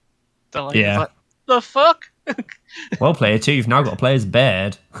just die. Yeah. It's like, the fuck? Well, player 2, you've now got to play as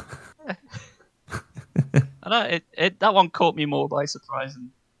Baird. I know that one caught me more by surprise than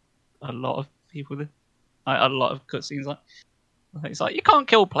a lot of people did. A lot of cutscenes like it's like you can't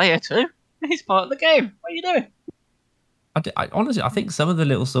kill player 2. He's part of the game. What are you doing? I honestly, I think some of the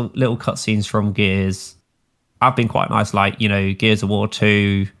little cutscenes from Gears have been quite nice. Like, Gears of War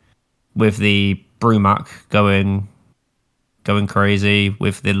 2 with the Brumac going crazy,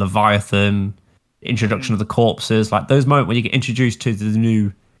 with the Leviathan, introduction of the corpses, like those moments when you get introduced to the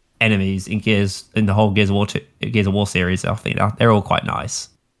new enemies in the whole Gears of War series. I think they're all quite nice.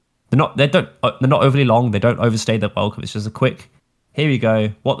 They're not overly long. They don't overstay their welcome. It's just a quick, here we go.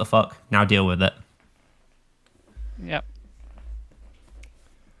 What the fuck? Now deal with it. Yep.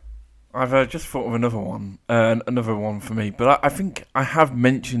 I've just thought of another one for me. But I think I have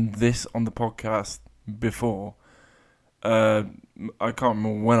mentioned this on the podcast before. I can't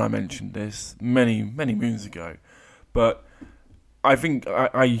remember when I mentioned this, many moons ago. But I think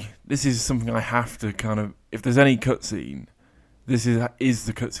this is something I have to kind of, if there's any cutscene, this is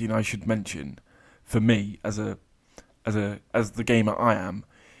the cutscene I should mention for me as the gamer I am,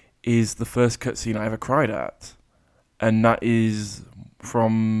 is the first cutscene I ever cried at, and that is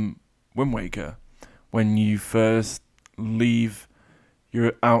from Wind Waker, when you first leave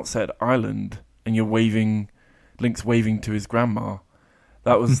your Outset Island and Link's waving to his grandma,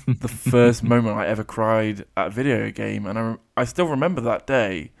 that was the first moment I ever cried at a video game, and I still remember that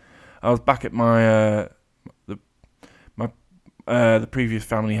day. I was back at my the previous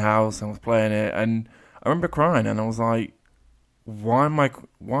family house and I was playing it, and I remember crying, and I was like, why am I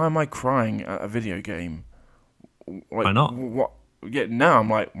crying at a video game? Like, Why not? What? Yeah, now I'm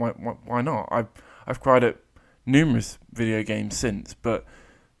like, why not? I've cried at numerous video games since, but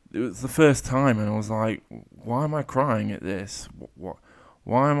it was the first time, and I was like, why am I crying at this? What?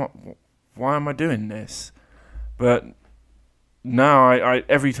 Why am I doing this? But now I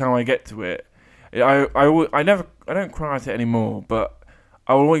every time I get to it, I don't cry at it anymore, but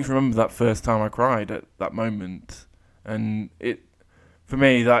I will always remember that first time I cried at that moment, and it for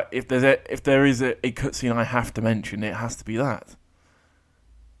me that if there is a cutscene I have to mention, it has to be that.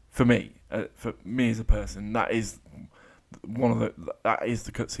 For me as a person, that is that is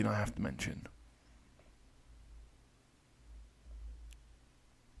the cutscene I have to mention.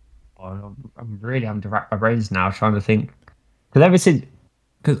 I'm really having to rack my brains now trying to think. Because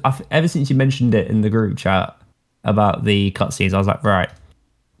ever since you mentioned it in the group chat about the cutscenes, I was like, right,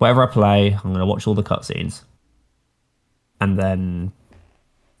 whatever I play, I'm going to watch all the cutscenes. And then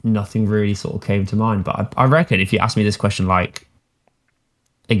nothing really sort of came to mind. But I reckon if you ask me this question, like,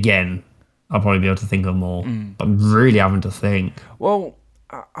 again, I'll probably be able to think of more. But I'm really having to think. Well,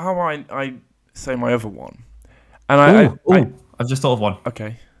 how I say my other one, and I've just thought of one.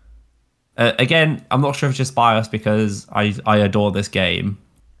 Okay. Again, I'm not sure if it's just biased because I adore this game,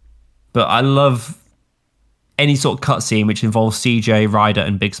 but I love any sort of cutscene which involves CJ, Ryder,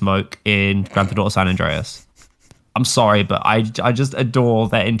 and Big Smoke in Grand Theft Auto San Andreas. I'm sorry, but I just adore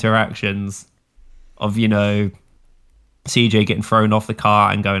their interactions of, CJ getting thrown off the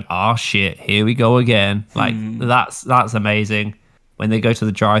car and going, "Ah, shit, here we go again." Like, that's amazing. When they go to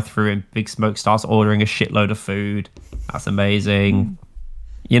the drive-thru and Big Smoke starts ordering a shitload of food, that's amazing.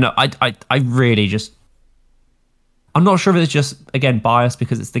 I really just... I'm not sure if it's just, again, biased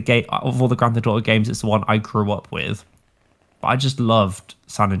because it's the game... Of all the Grand Theft Auto games, it's the one I grew up with. But I just loved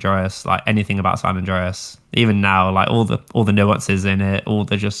San Andreas, like anything about San Andreas. Even now, like all the nuances in it, all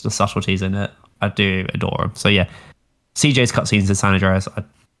the subtleties in it, I do adore them. So yeah, CJ's cutscenes in San Andreas,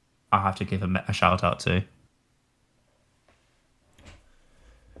 I have to give him a shout out to.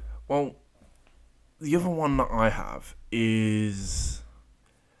 Well, the other one that I have is...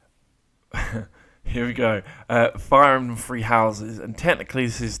 Here we go. Fire Emblem Three Houses, and technically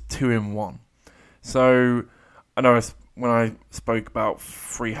this is 2 in 1. So, I know when I spoke about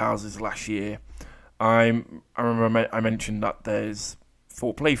Three Houses last year, I remember I mentioned that there's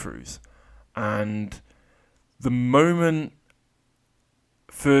 4 playthroughs, and the moment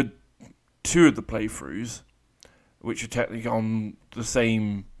for 2 of the playthroughs, which are technically on the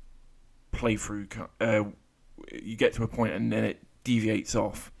same playthrough, you get to a point and then it deviates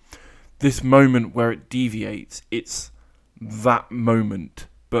off. This moment where it deviates, it's that moment,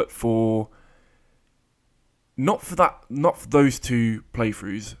 but not for those 2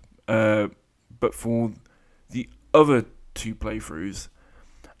 playthroughs, but for the other 2 playthroughs.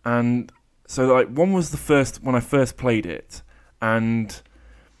 And so, like, one was the first when I first played it, and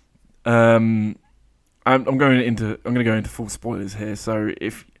I'm going to go into full spoilers here. So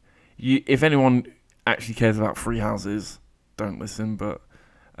if anyone actually cares about Three Houses, don't listen. But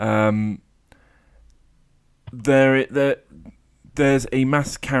there's a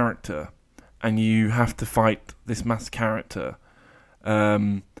masked character, and you have to fight this masked character.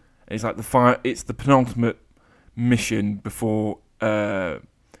 It's like it's the penultimate mission before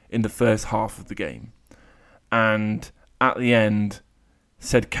in the first half of the game, and at the end,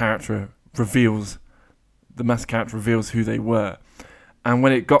 said character reveals who they were. And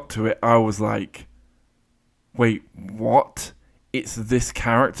when it got to it, I was like, wait, what? It's this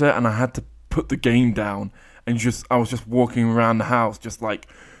character? And I had to put the game down and I was just walking around the house just like,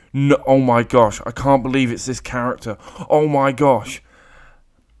 no, oh my gosh, I can't believe it's this character. Oh my gosh.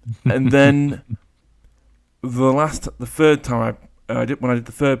 And then the third time when I did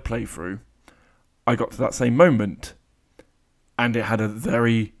the third playthrough, I got to that same moment, and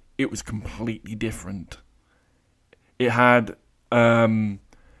it was completely different. It had the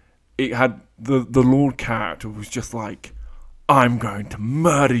Lord character was just like, I'm going to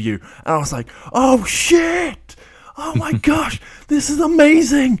murder you. And I was like, oh shit! Oh my gosh, this is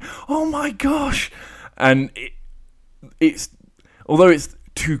amazing! Oh my gosh! And it's although it's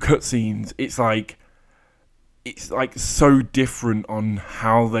 2 cutscenes, it's like so different on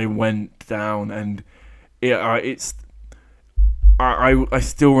how they went down, and I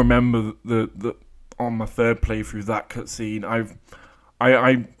still remember the on my third playthrough that cutscene. I've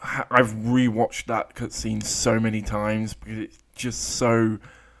rewatched that cutscene so many times because just so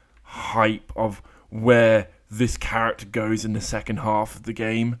hype of where this character goes in the second half of the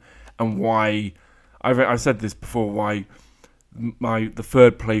game, and why I've said this before, why the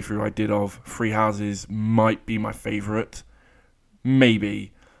third playthrough I did of Three Houses might be my favourite,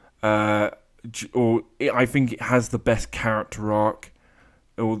 maybe, or I think it has the best character arc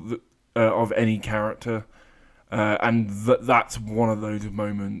of any character, and that's one of those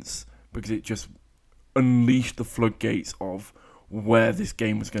moments because it just unleashed the floodgates of where this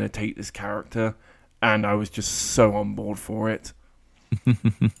game was going to take this character, and I was just so on board for it.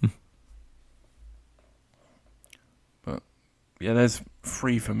 But yeah, there's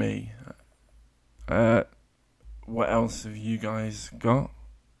 3 for me. What else have you guys got?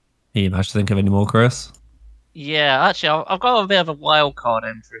 You managed to think of any more, Chris? Yeah, actually, I've got a bit of a wild card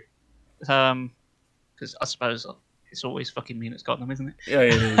entry. Because I suppose it's always fucking me that's got them, isn't it? Yeah,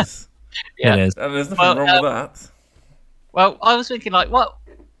 it is. Yeah. It is. And there's nothing wrong with that. Well, I was thinking like, what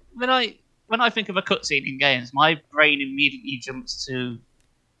when I think of a cutscene in games, my brain immediately jumps to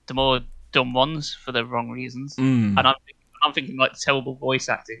the more dumb ones for the wrong reasons, and I'm thinking like terrible voice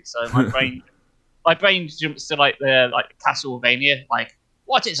acting. So my brain jumps to like the Castlevania, like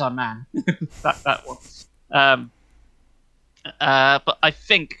what is on man, that one. But I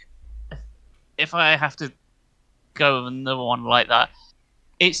think if I have to go with another one like that,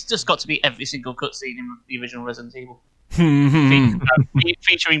 it's just got to be every single cutscene in the original Resident Evil.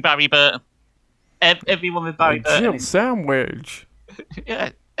 Featuring Barry Burton. Everyone with Barry Burton. Jill Sandwich.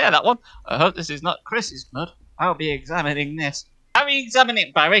 Yeah, that one. I hope this is not Chris's blood. I'll be examining this. How are you examining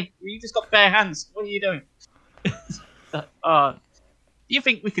it, Barry? You just got bare hands. What are you doing? Do you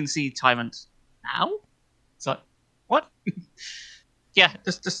think we can see Tyrant now? It's like, what? Yeah,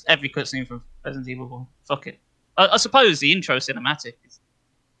 just every cutscene from Resident Evil 1. Fuck it. I suppose the intro cinematic is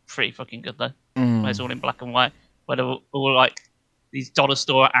pretty fucking good though. It's all in black and white. Where they're all like these dollar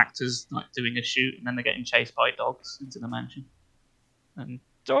store actors like doing a shoot, and then they're getting chased by dogs into the mansion. And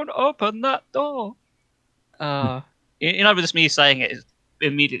don't open that door. You know, just me saying it is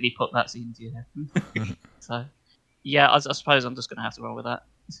immediately put that scene into your head. So, yeah, I suppose I'm just gonna have to roll with that.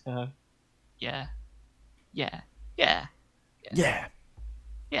 So, yeah.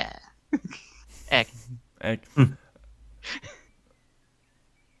 Egg.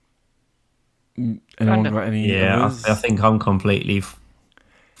 Anyone got any? Yeah, others? I think I'm completely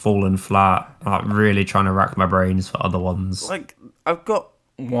fallen flat. Like really trying to rack my brains for other ones. Like I've got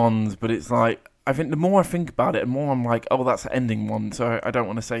ones, but it's like I think the more I think about it, the more I'm like, oh, that's the ending one. So I don't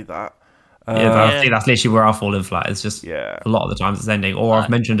want to say that. I think that's literally where I fall in flat. It's just Yeah. a lot of the times it's ending. Or I've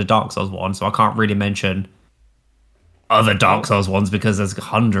mentioned a Dark Souls one, so I can't really mention other Dark Souls ones because there's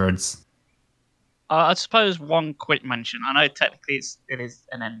hundreds. I suppose one quick mention. I know technically it is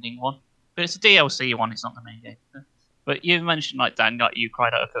an ending one, but it's a DLC one. It's not the main game. But you mentioned like Dan, like you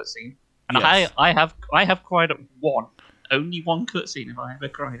cried out a cutscene, and Yes. I have cried at only one cutscene if I ever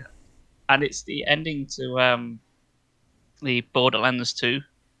cried at, and it's the ending to the Borderlands 2,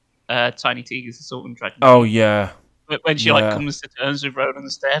 Tiny Tiger's Assault and Dragon. Oh yeah. When she like comes to terms with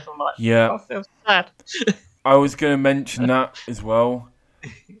Roland's death, I'm like, Yeah. I feel sad. I was going to mention that as well.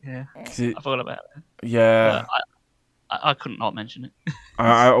 Yeah, 'Cause it, I forgot about it. yeah. I couldn't not mention it.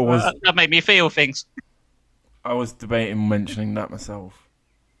 I was That made me feel things. I was debating mentioning that myself.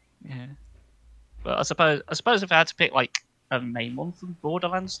 Yeah, but I suppose if I had to pick like a main one from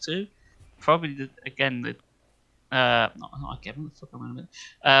Borderlands 2, probably the not Kevin, the fuck am I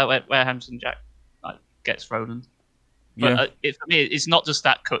remember? Where Hanson Jack like gets Roland. But Yeah. for me, it's not just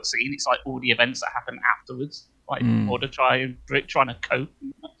that cutscene; it's like all the events that happen afterwards, like or to trying to cope.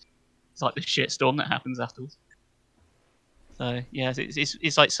 It's like the shitstorm that happens afterwards. So yeah,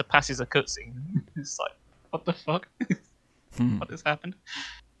 it's like surpasses a cutscene. It's like, what the fuck? What has happened?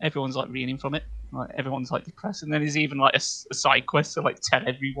 Everyone's like reading from it. Like everyone's like depressed, and then there's even like a side quest to like tell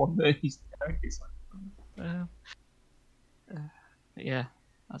everyone that he's there. It's like, yeah,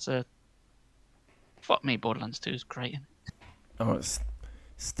 that's a fuck me. Borderlands 2 is great. Oh, it's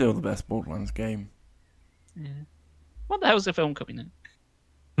still the best Borderlands game. Yeah. What the hell's the film coming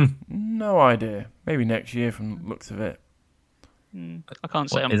in? No idea. Maybe next year from the looks of it. I can't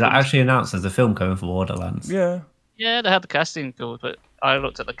say. Is that actually announced as a film coming for Borderlands? Yeah. Yeah, they had the casting called, but I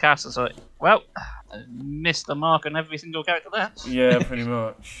looked at the cast and was like, well, I missed the mark on every single character there. Yeah, pretty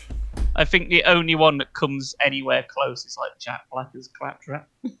much. I think the only one that comes anywhere close is like Jack Black as Claptrap.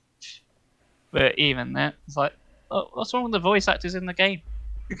 But even that, it's like, oh, what's wrong with the voice actors in the game?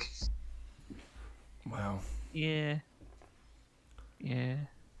 Wow. Yeah.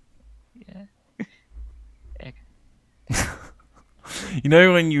 Egg. You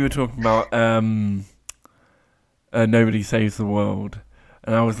know when you were talking about Nobody Saves the World,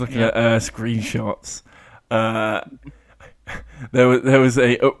 and I was looking at screenshots. There was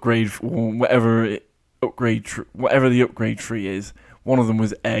a upgrade for whatever the upgrade tree is. One of them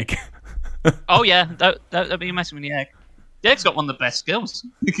was egg. Oh yeah, don't be messing with the egg. The egg's got one of the best skills.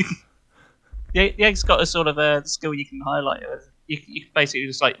 The egg's got a sort of a skill you can highlight. You can basically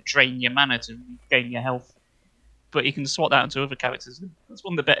just like drain your mana to gain your health, but you can swap that onto other characters. That's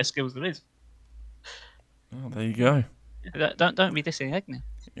one of the better skills there is. Oh, there you go. Don't be dissing egg now.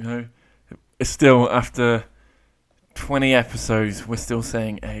 You know, it's still after 20 episodes, we're still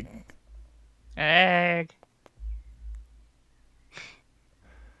saying egg. Egg.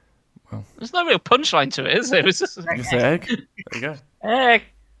 Well, there's no real punchline to it, is there? It was just just egg. There you go. Egg.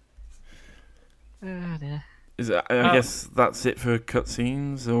 Oh, dear. I guess that's it for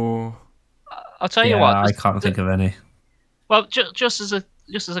cutscenes, or I'll tell you what. I can't think of any. Well, just as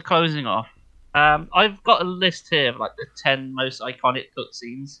a closing off, I've got a list here of like the 10 most iconic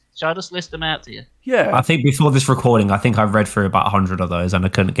cutscenes. Shall I just list them out to you? yeah. I think before this recording, I think I've read through about 100 of those and I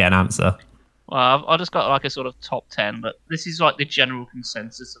couldn't get an answer. Well, I just got like a sort of top 10, but this is like the general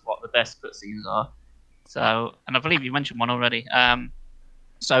consensus of what the best cutscenes are. So, and I believe you mentioned one already.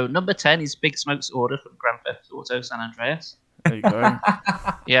 So number 10 is Big Smoke's order from Grand Theft Auto San Andreas. There you go.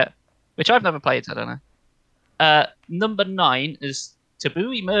 Yeah, which I've never played, so I don't know. Number 9 is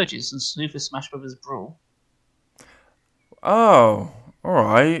Taboo Emerges in Super Smash Bros. Brawl. Oh, all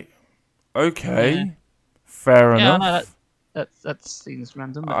right. Okay. Yeah. Fair Yeah, enough. no, that seems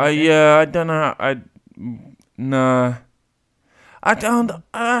random. but I don't know. Nah. I'm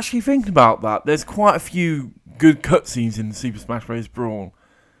actually thinking about that. There's quite a few good cutscenes in Super Smash Bros. Brawl.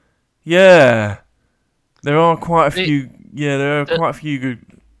 Yeah, there are quite a few. Yeah, there are quite a few good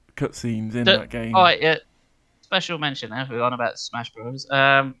cutscenes in that game. Oh, yeah. Special mention now. We're on about Smash Bros.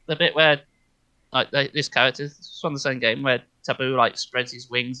 The bit where like this character, it's from the same game where Taboo like spreads his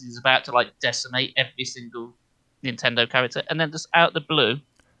wings. He's about to like decimate every single Nintendo character, and then just out the blue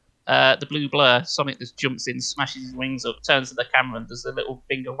blur, Sonic just jumps in, smashes his wings up, turns to the camera, and does a little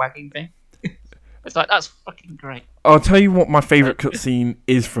finger wagging thing. It's like, that's fucking great. I'll tell you what my favourite cutscene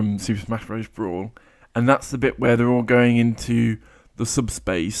is from Super Smash Bros. Brawl, and that's the bit where they're all going into the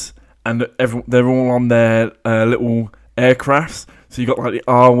subspace, and they're all on their little aircrafts. So you got like the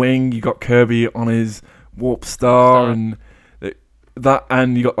R-Wing, you got Kirby on his Warp Star, and that,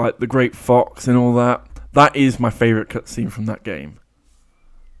 and you got like the Great Fox and all that. That is my favourite cutscene from that game.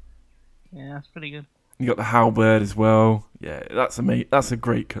 Yeah, that's pretty good. You got the Howlbird as well. Yeah, that's amazing. That's a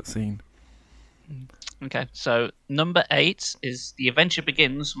great cutscene. Okay, so number 8 is The Adventure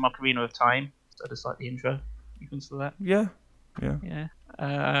Begins from Ocarina of Time. So just like the intro. You can see that? Yeah.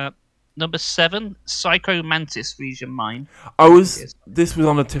 Yeah. Number 7, Psycho Mantis Frees Your Mind. This was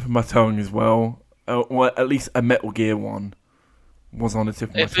on the tip of my tongue as well. Or at least a Metal Gear one was on the tip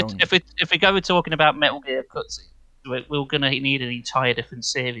of my tongue. If we go with talking about Metal Gear cutscenes, we're going to need an entire different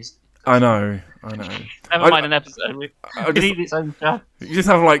series. I know. Never mind an episode. We need its own show. You just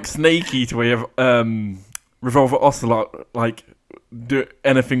have like Snake Eater where you have Revolver Ocelot like do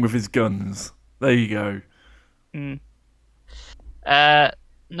anything with his guns. There you go.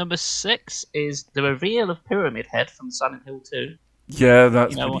 Number 6 is the reveal of Pyramid Head from Silent Hill 2. Yeah,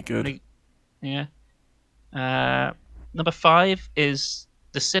 that's pretty good. Yeah. Number 5 is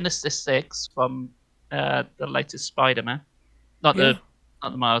the Sinister Six from the latest Spider-Man. Not the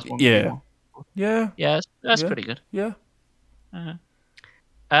Miles one. Yeah. That's pretty good. Yeah.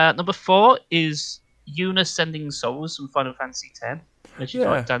 Number 4 is Yuna Sending Souls from Final Fantasy X. Where she's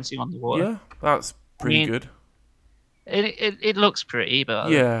like dancing on the water. Yeah, that's pretty good. It looks pretty,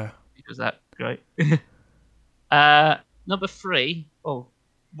 but it was that great. Number 3,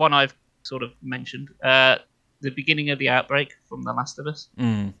 one I've sort of mentioned, the beginning of the outbreak from The Last of Us.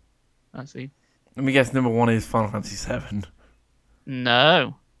 That's it. Let me guess. Number 1 is Final Fantasy VII.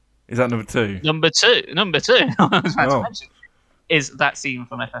 No. Is that number 2? Number 2. I was about to mention is that scene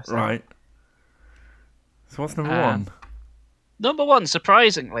from FF7. Right. So what's number 1? Number 1,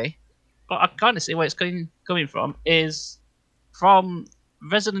 surprisingly, but I kind of see where it's coming from, is from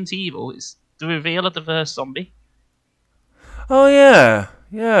Resident Evil. It's the reveal of the first zombie. Oh yeah,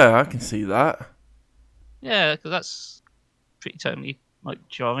 I can see that. Yeah, because that's pretty totally like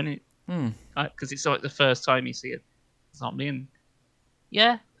jarring. Because it's like the first time you see a zombie, and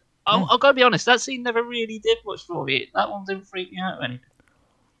I'll gotta be honest, that scene never really did much for me. That one didn't freak me out or anything.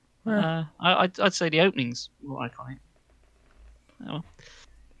 Yeah. I'd say the opening's more iconic. Oh, well.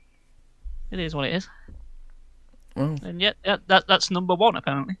 It is what it is. Well. And that's number 1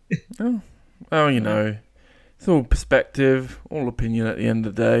 apparently. Well, you know, it's all perspective, all opinion at the end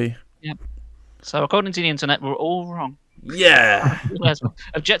of the day. Yep. So according to the internet, we're all wrong. Yeah.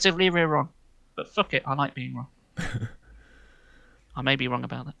 Objectively, we're wrong. But fuck it, I like being wrong. I may be wrong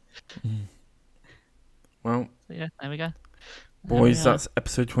about that. Well, So yeah, there we go. boys, that's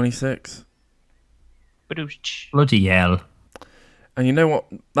episode 26. Badoosh. Bloody hell. And you know what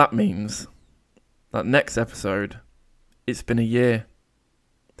that means? That next episode, it's been a year.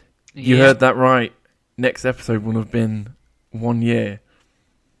 You Yeah, heard that right. Next episode will have been 1 year.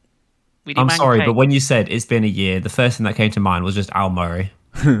 we did I'm man sorry, cake. but when you said it's been a year, the first thing that came to mind was just Al Murray.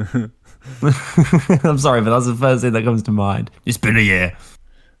 I'm sorry, but that's the first thing that comes to mind. It's been a year.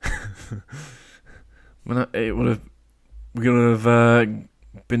 Well, it would have. We would have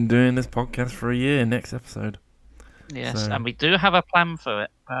been doing this podcast for a year. Next episode. Yes, So- and we do have a plan for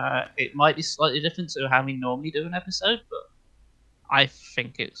it. It might be slightly different to how we normally do an episode, but I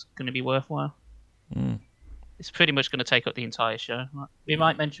think it's going to be worthwhile. Mm. It's pretty much going to take up the entire show. We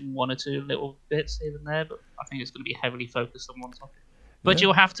might mention one or two little bits here and there, but I think it's going to be heavily focused on one topic. But Yeah.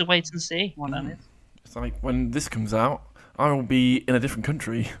 you'll have to wait and see what that is. It's like when this comes out, I will be in a different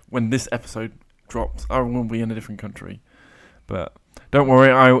country. When this episode drops, I will be in a different country. But don't worry,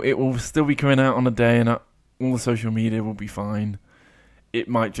 it will still be coming out on a day, and all the social media will be fine. It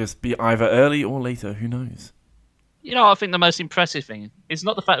might just be either early or later. Who knows? You know, I think the most impressive thing is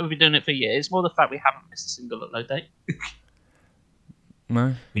not the fact that we've been doing it for years, it's more the fact we haven't missed a single upload date.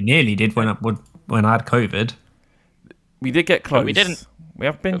 No, We nearly did when I had COVID. we did get close. But we didn't. We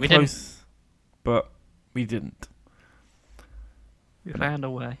have been But we didn't. close, but we didn't. We found a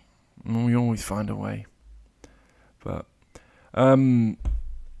way. We always find a way. But you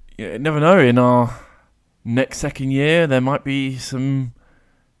never know. In our next second year, there might be some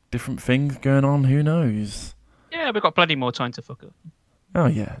different things going on. Who knows? Yeah, we've got plenty more time to fuck up. Oh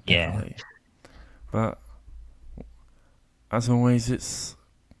yeah, Yeah. definitely. But as always, it's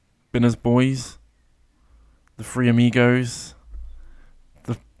been us boys, the three amigos,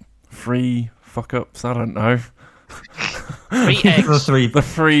 the three fuck ups. I don't know. 3 the eggs. three The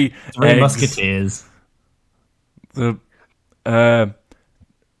three eggs, musketeers. the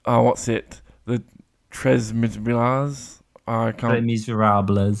what's it? The Tres Miserables. I Les can't.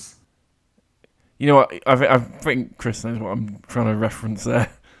 Miserables. You know what? I think Chris knows what I'm trying to reference there.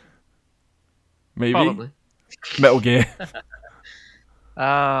 Maybe Probably. Metal Gear.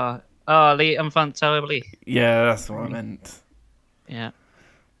 Lee Unfantably. Yeah, that's what I meant. Yeah.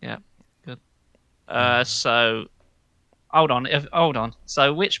 Yeah. Good. So hold on.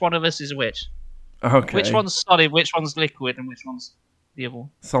 So which one of us is which? Okay. Which one's solid, which one's liquid, and which one's the other one?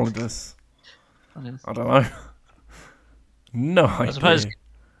 Solidus? I don't know. I don't know. No idea.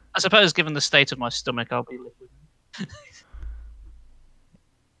 I suppose given the state of my stomach, I'll be liquid.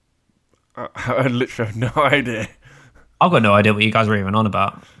 I literally have no idea. I've got no idea what you guys were even on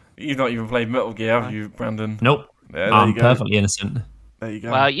about. You've not even played Metal Gear, have you, Brandon? Nope. There I'm you go. perfectly innocent. There you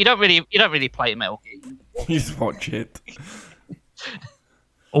go. Well, you don't really play Metal Gear. You just watch it.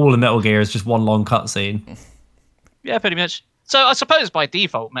 All in Metal Gear is just one long cutscene. Yeah, pretty much. So I suppose by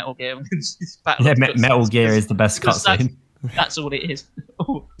default, Metal Gear is battle. Yeah, of cutscenes, Metal Gear is the best because cutscene. That's all it is.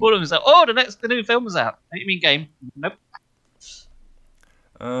 All of them say, the new film is out. What do you mean game? Nope.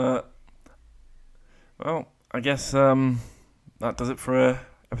 Well, I guess that does it for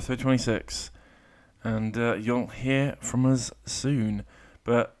episode 26. And you'll hear from us soon.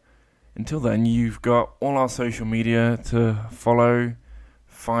 But until then, you've got all our social media to follow.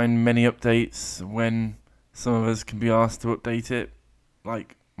 Find many updates when some of us can be asked to update it.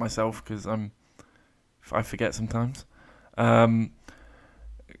 Like myself, because I forget sometimes. You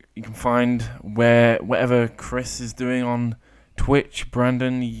can find whatever Chris is doing on Twitch.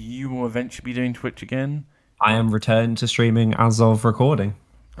 Brandon, you will eventually be doing Twitch again. I am returned to streaming as of recording.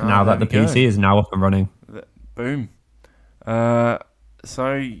 Now that the there we PC is now up and running. Boom.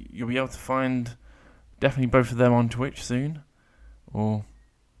 So you'll be able to find definitely both of them on Twitch soon, or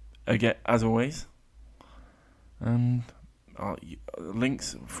again as always. And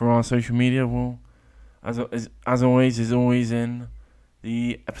links for our social media will, as always, is always in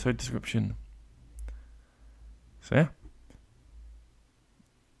the episode description. So yeah,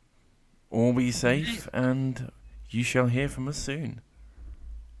 all be safe, and you shall hear from us soon.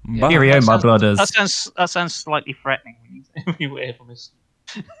 Yeah. Bye. Cheerio, my brothers. That sounds slightly threatening when you hear from us.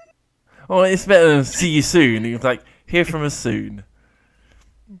 Well, it's better than see you soon. It's like, hear from us soon.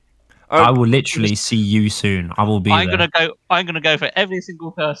 I will literally see you soon. I will be I'm there. gonna go for every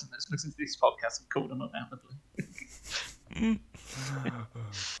single person that's listened to this podcast and call them up out of the blue.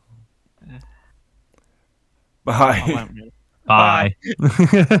 Bye. I won't really. Bye.